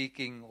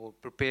speaking or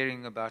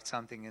preparing about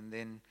something, and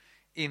then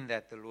in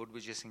that the Lord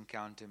would just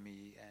encounter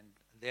me, and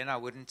then I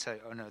wouldn't say,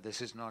 oh no,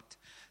 this is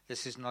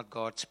not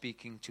God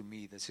speaking to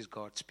me, this is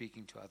God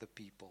speaking to other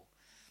people.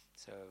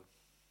 So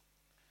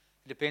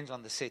it depends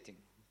on the setting.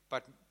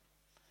 But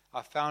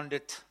I found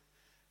it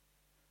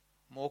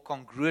more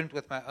congruent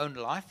with my own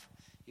life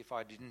if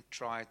I didn't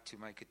try to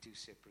make it two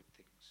separate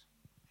things.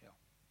 Yeah.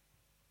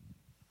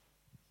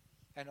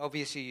 And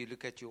obviously you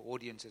look at your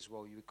audience as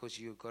well, because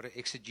you've got to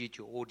exegete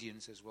your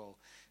audience as well.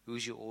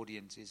 Who's your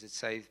audience? Is it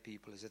saved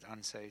people? Is it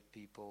unsaved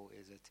people?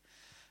 Is it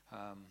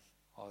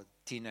are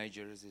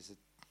teenagers? Is it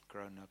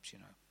grown-ups?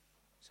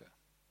 So,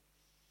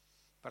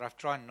 but I've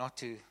tried not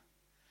to.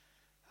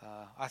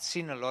 I've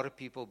seen a lot of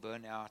people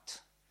burn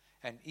out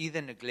and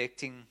either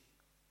neglecting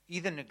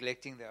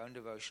their own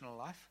devotional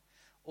life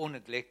or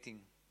neglecting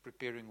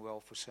preparing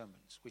well for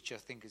sermons, which I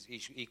think is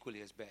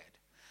equally as bad.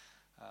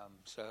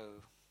 So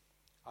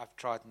I've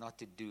tried not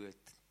to do it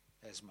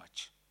as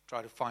much.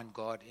 Try to find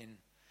God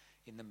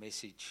in the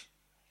message.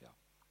 Yeah.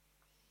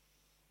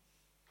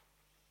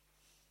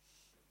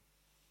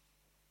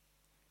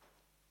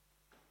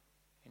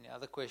 Any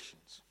other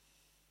questions?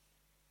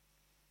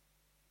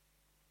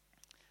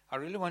 I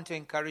really want to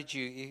encourage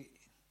you,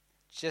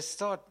 just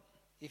start.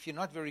 If you're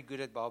not very good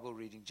at Bible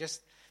reading,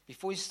 just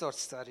before you start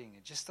studying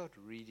it, just start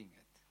reading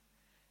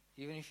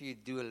it. Even if you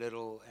do a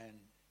little and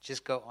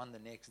just go on the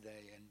next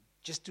day and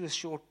just do a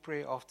short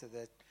prayer after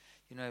that.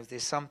 If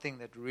there's something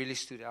that really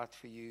stood out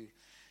for you,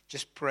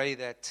 just pray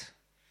that.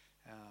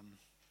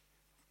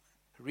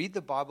 Read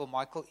the Bible.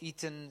 Michael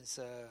Eaton is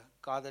a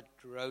guy that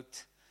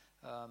wrote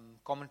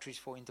commentaries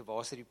for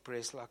InterVarsity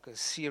Press, like a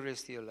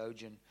serious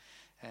theologian.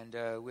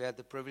 And we had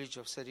the privilege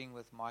of sitting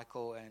with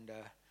Michael, and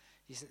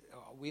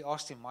we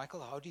asked him,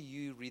 Michael, how do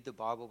you read the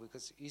Bible?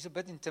 Because he's a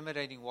bit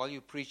intimidating while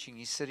you're preaching.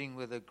 He's sitting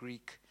with the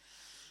Greek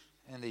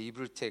and the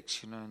Hebrew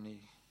text, and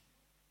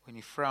when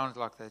he frowns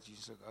like that,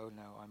 he's like, oh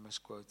no, I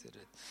misquoted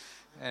it.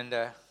 And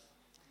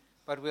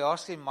but we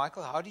asked him,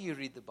 Michael, how do you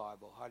read the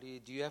Bible?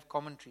 Do you have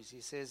commentaries?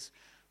 He says,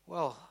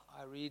 well,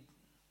 I read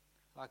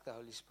like the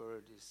Holy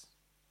Spirit is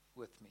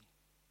with me.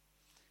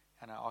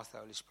 And I asked the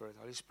Holy Spirit,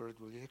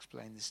 will you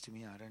explain this to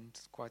me? I don't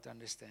quite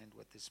understand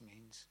what this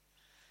means.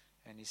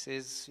 And he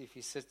says if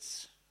he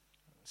sits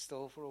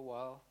still for a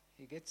while,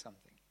 he gets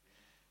something.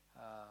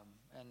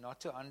 And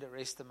not to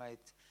underestimate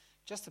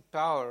just the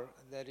power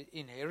that is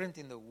inherent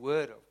in the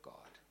Word of God.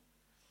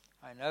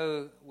 I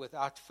know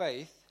without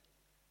faith,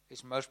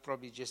 it's most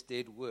probably just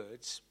dead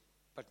words,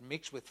 but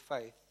mixed with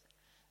faith,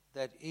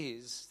 that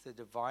is the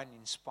divine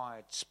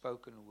inspired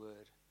spoken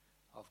Word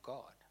of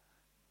God.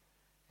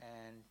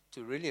 And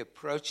to really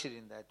approach it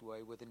in that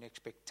way with an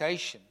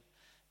expectation,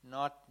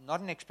 not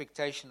an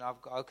expectation of,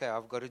 okay,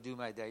 I've got to do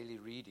my daily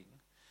reading,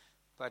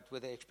 but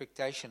with the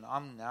expectation,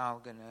 I'm now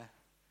going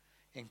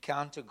to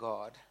encounter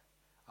God.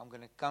 I'm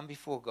going to come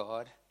before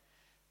God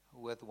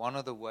with one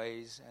of the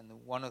ways, and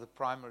one of the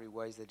primary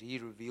ways that He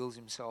reveals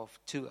Himself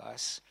to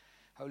us.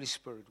 Holy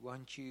Spirit,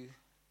 won't you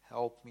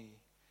help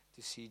me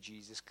to see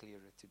Jesus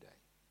clearer today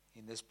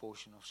in this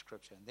portion of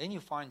Scripture? And then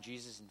you find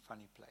Jesus in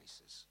funny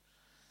places.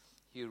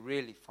 You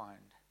really find.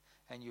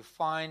 And you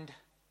find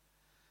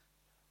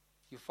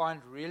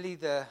really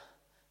the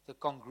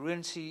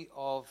congruency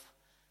of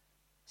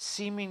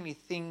seemingly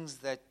things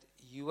that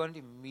you won't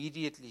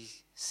immediately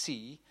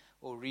see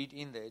or read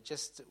in there.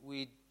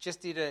 We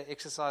just did an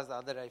exercise the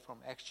other day from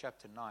Acts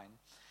chapter 9,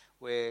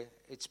 where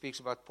it speaks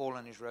about Paul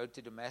on his road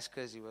to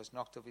Damascus. He was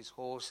knocked off his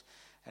horse,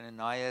 and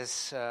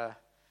Ananias,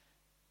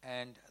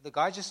 and the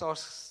guy just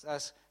asks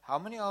us, how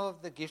many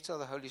of the gifts of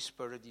the Holy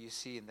Spirit do you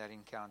see in that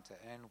encounter?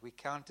 And we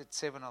counted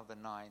 7 of the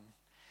 9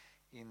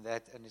 in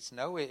that, and it's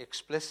nowhere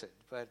explicit,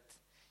 but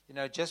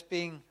just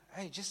being,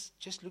 hey,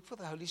 just look for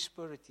the Holy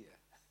Spirit here.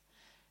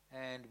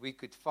 And we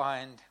could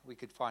find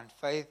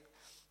faith,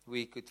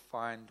 we could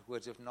find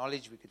words of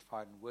knowledge, we could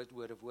find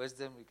word of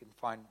wisdom, we can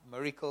find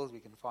miracles, we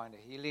can find a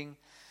healing,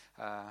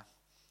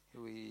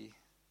 we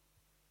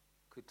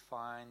could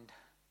find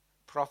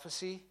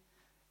prophecy,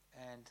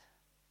 and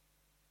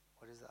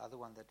what is the other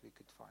one that we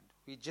could find?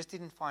 We just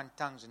didn't find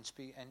tongues and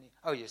speak, and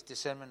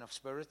discernment of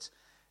spirits.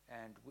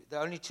 And the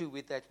only 2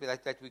 with that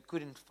we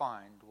couldn't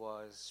find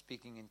was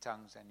speaking in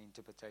tongues and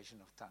interpretation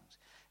of tongues,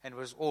 and it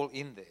was all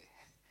in there.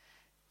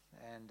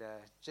 And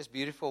just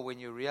beautiful when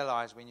you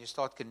realize, when you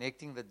start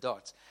connecting the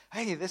dots,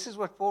 hey, this is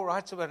what Paul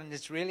writes about, and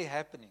it's really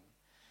happening.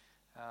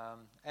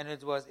 And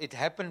it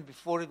happened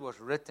before it was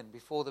written,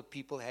 before the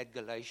people had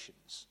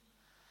Galatians.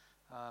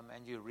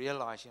 And you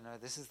realize,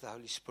 this is the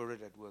Holy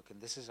Spirit at work,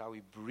 and this is how He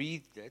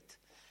breathed it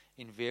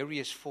in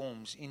various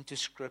forms into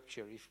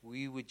Scripture. If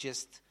we would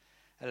just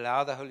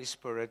allow the Holy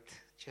Spirit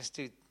just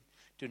to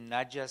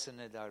nudge us in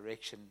a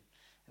direction,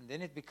 and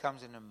then it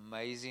becomes an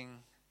amazing.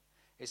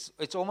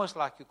 It's almost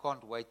like you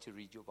can't wait to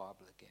read your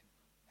Bible again,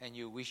 and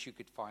you wish you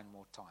could find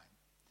more time,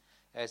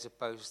 as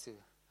opposed to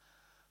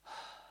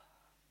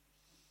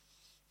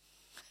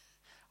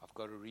I've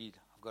got to read.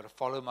 I've got to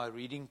follow my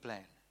reading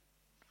plan.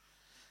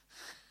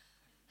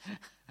 Okay.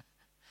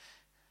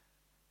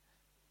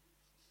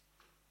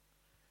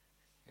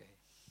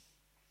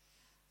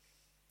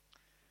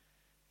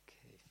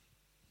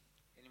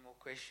 Any more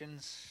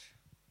questions?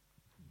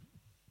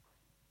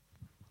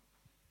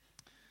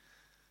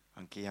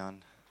 Thank you,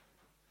 Jan.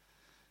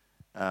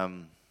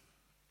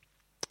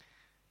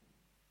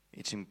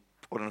 It's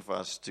important for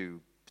us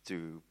to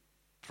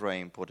pray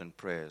important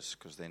prayers,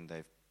 because then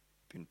they've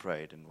been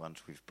prayed, and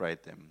once we've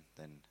prayed them,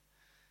 then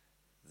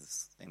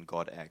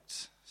God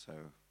acts. So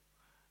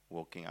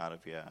walking out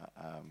of here,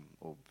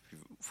 or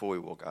before we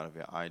walk out of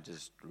here, I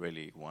just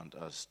really want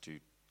us to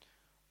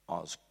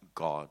ask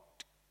God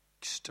to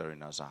stir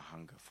in us a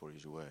hunger for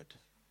His word.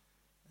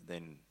 And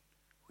then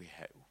we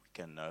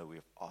can know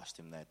we've asked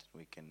Him that,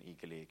 we can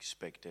eagerly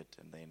expect it,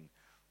 and then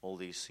all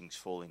these things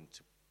fall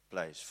into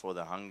place. For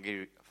a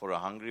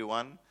hungry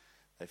one,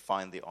 they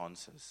find the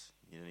answers.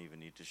 You don't even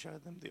need to show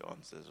them the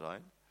answers,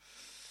 right?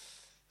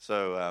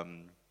 So,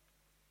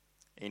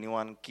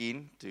 anyone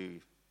keen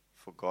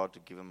for God to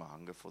give him a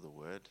hunger for the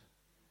word?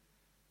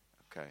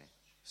 Okay,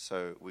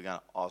 so we're going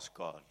to ask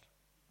God,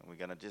 and we're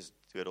going to just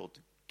do it all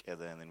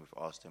together, and then we've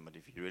asked Him. But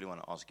if you really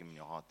want to ask Him in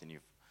your heart, then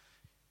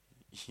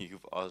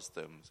you've asked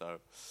Him. So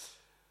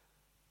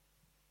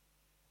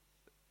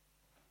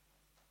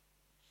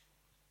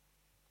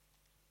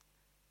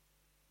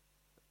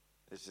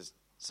let's just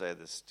say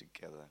this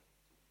together.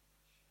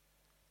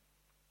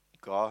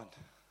 God,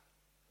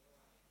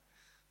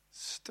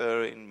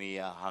 stir in me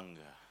a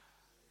hunger.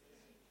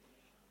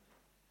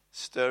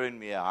 Stir in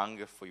me a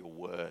hunger for your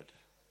word.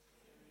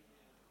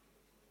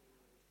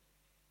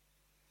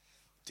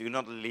 Do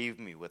not leave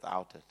me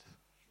without it.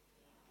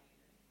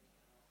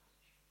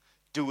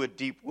 Do a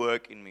deep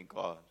work in me,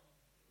 God,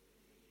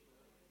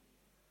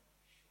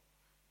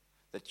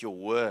 that your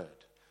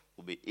word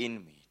will be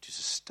in me to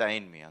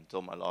sustain me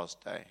until my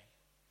last day.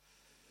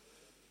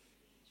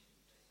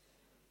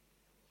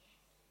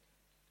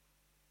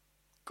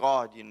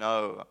 God,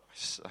 I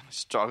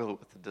struggle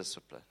with the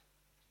discipline.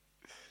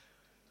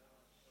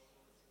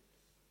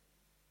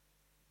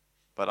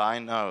 But I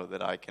know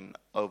that I can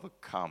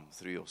overcome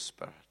through your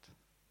Spirit.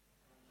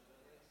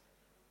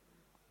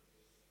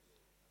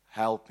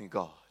 Help me,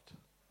 God.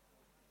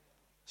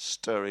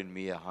 Stir in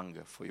me a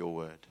hunger for your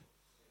word.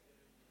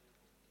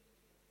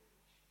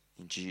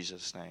 In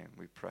Jesus' name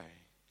we pray.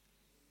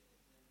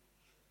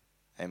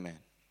 Amen.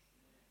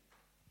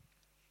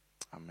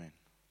 Amen.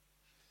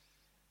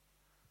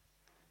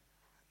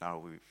 Now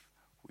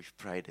we've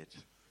prayed it.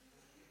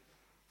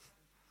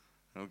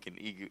 And we can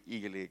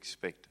eagerly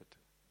expect it.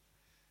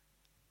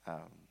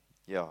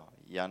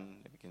 Jan,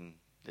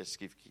 let's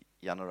give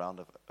Jan a round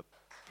of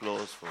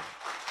applause for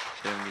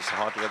sharing his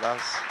heart with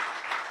us.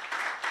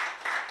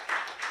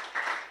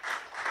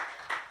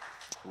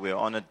 We're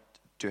honored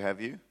to have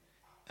you,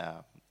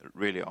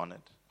 really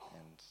honored,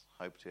 and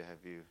hope to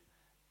have you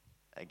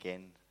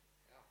again.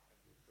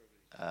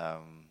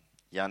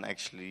 Jan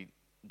actually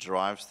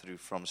drives through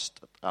from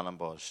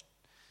Stellenbosch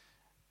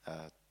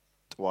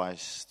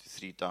twice to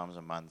 3 times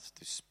a month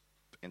to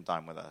spend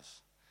time with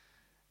us.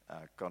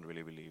 I can't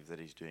really believe that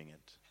he's doing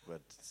it,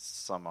 but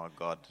somehow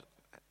God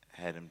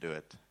had him do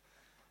it.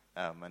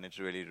 And it's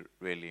really,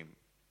 really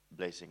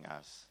blessing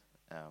us.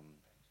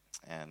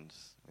 And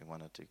we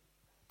wanted to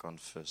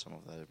confer some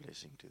of that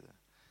blessing to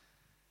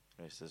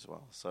the rest as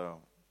well.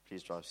 So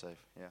please drive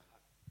safe. Yeah.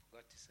 I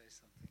forgot to say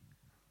something.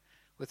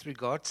 With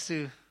regards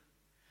to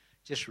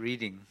just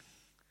reading,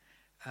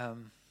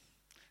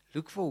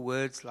 look for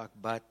words like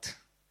but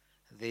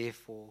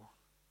therefore,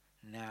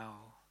 now.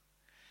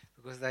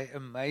 Because they're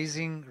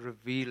amazing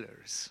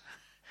revealers.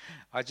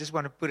 I just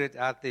want to put it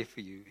out there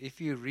for you. If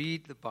you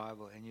read the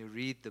Bible and you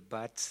read the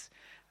buts,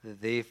 the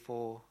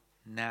therefore,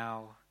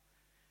 now,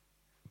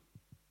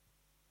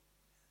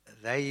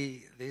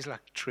 there's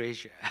like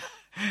treasure.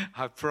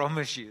 I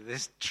promise you,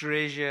 there's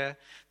treasure.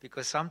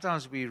 Because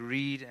sometimes we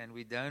read and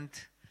we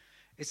don't.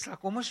 It's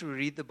like almost we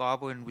read the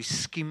Bible and we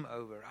skim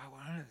over. I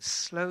want to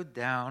slow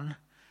down.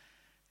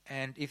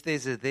 And if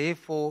there's a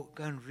therefore,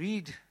 go and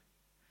read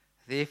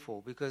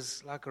therefore.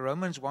 Because like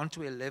Romans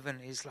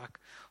 1-11 is like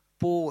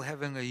Paul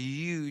having a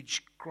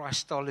huge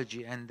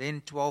Christology. And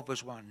then 12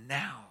 verse 1,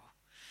 now.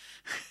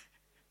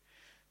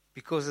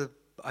 Because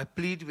I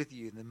plead with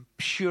you in the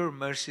pure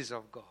mercies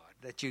of God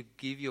that you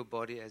give your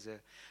body as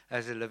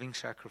a living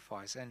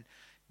sacrifice. And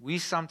we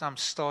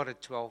sometimes start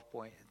at 12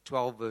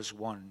 verse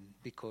 1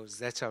 because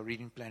that's our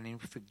reading plan.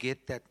 And we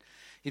forget that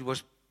it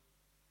was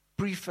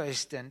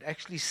prefaced and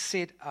actually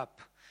set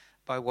up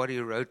by what he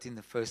wrote in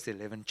the first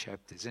 11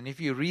 chapters. And if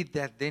you read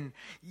that, then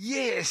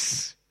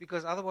yes,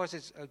 because otherwise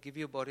it's give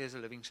your body as a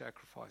living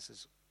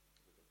sacrifice.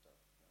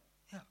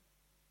 Yeah,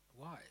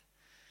 why?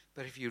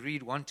 But if you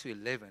read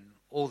 1-11,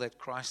 all that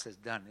Christ has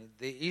done,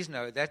 there is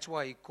no, that's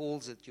why he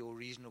calls it your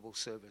reasonable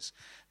service,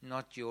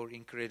 not your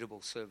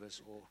incredible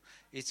service, or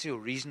it's your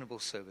reasonable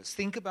service.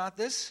 Think about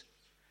this.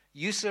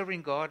 You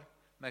serving God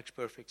makes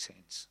perfect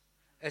sense.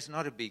 It's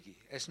not a biggie.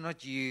 It's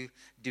not you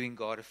doing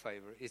God a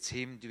favor. It's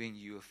him doing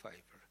you a favor.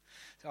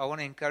 So I want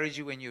to encourage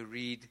you when you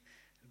read,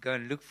 go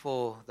and look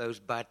for those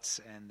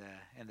buts and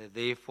the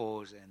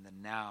therefores and the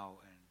now.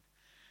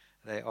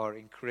 And they are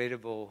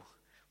incredible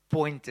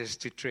pointers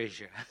to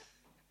treasure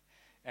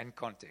and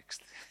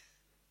context.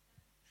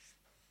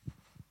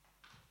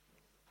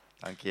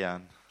 Dankie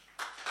Jan.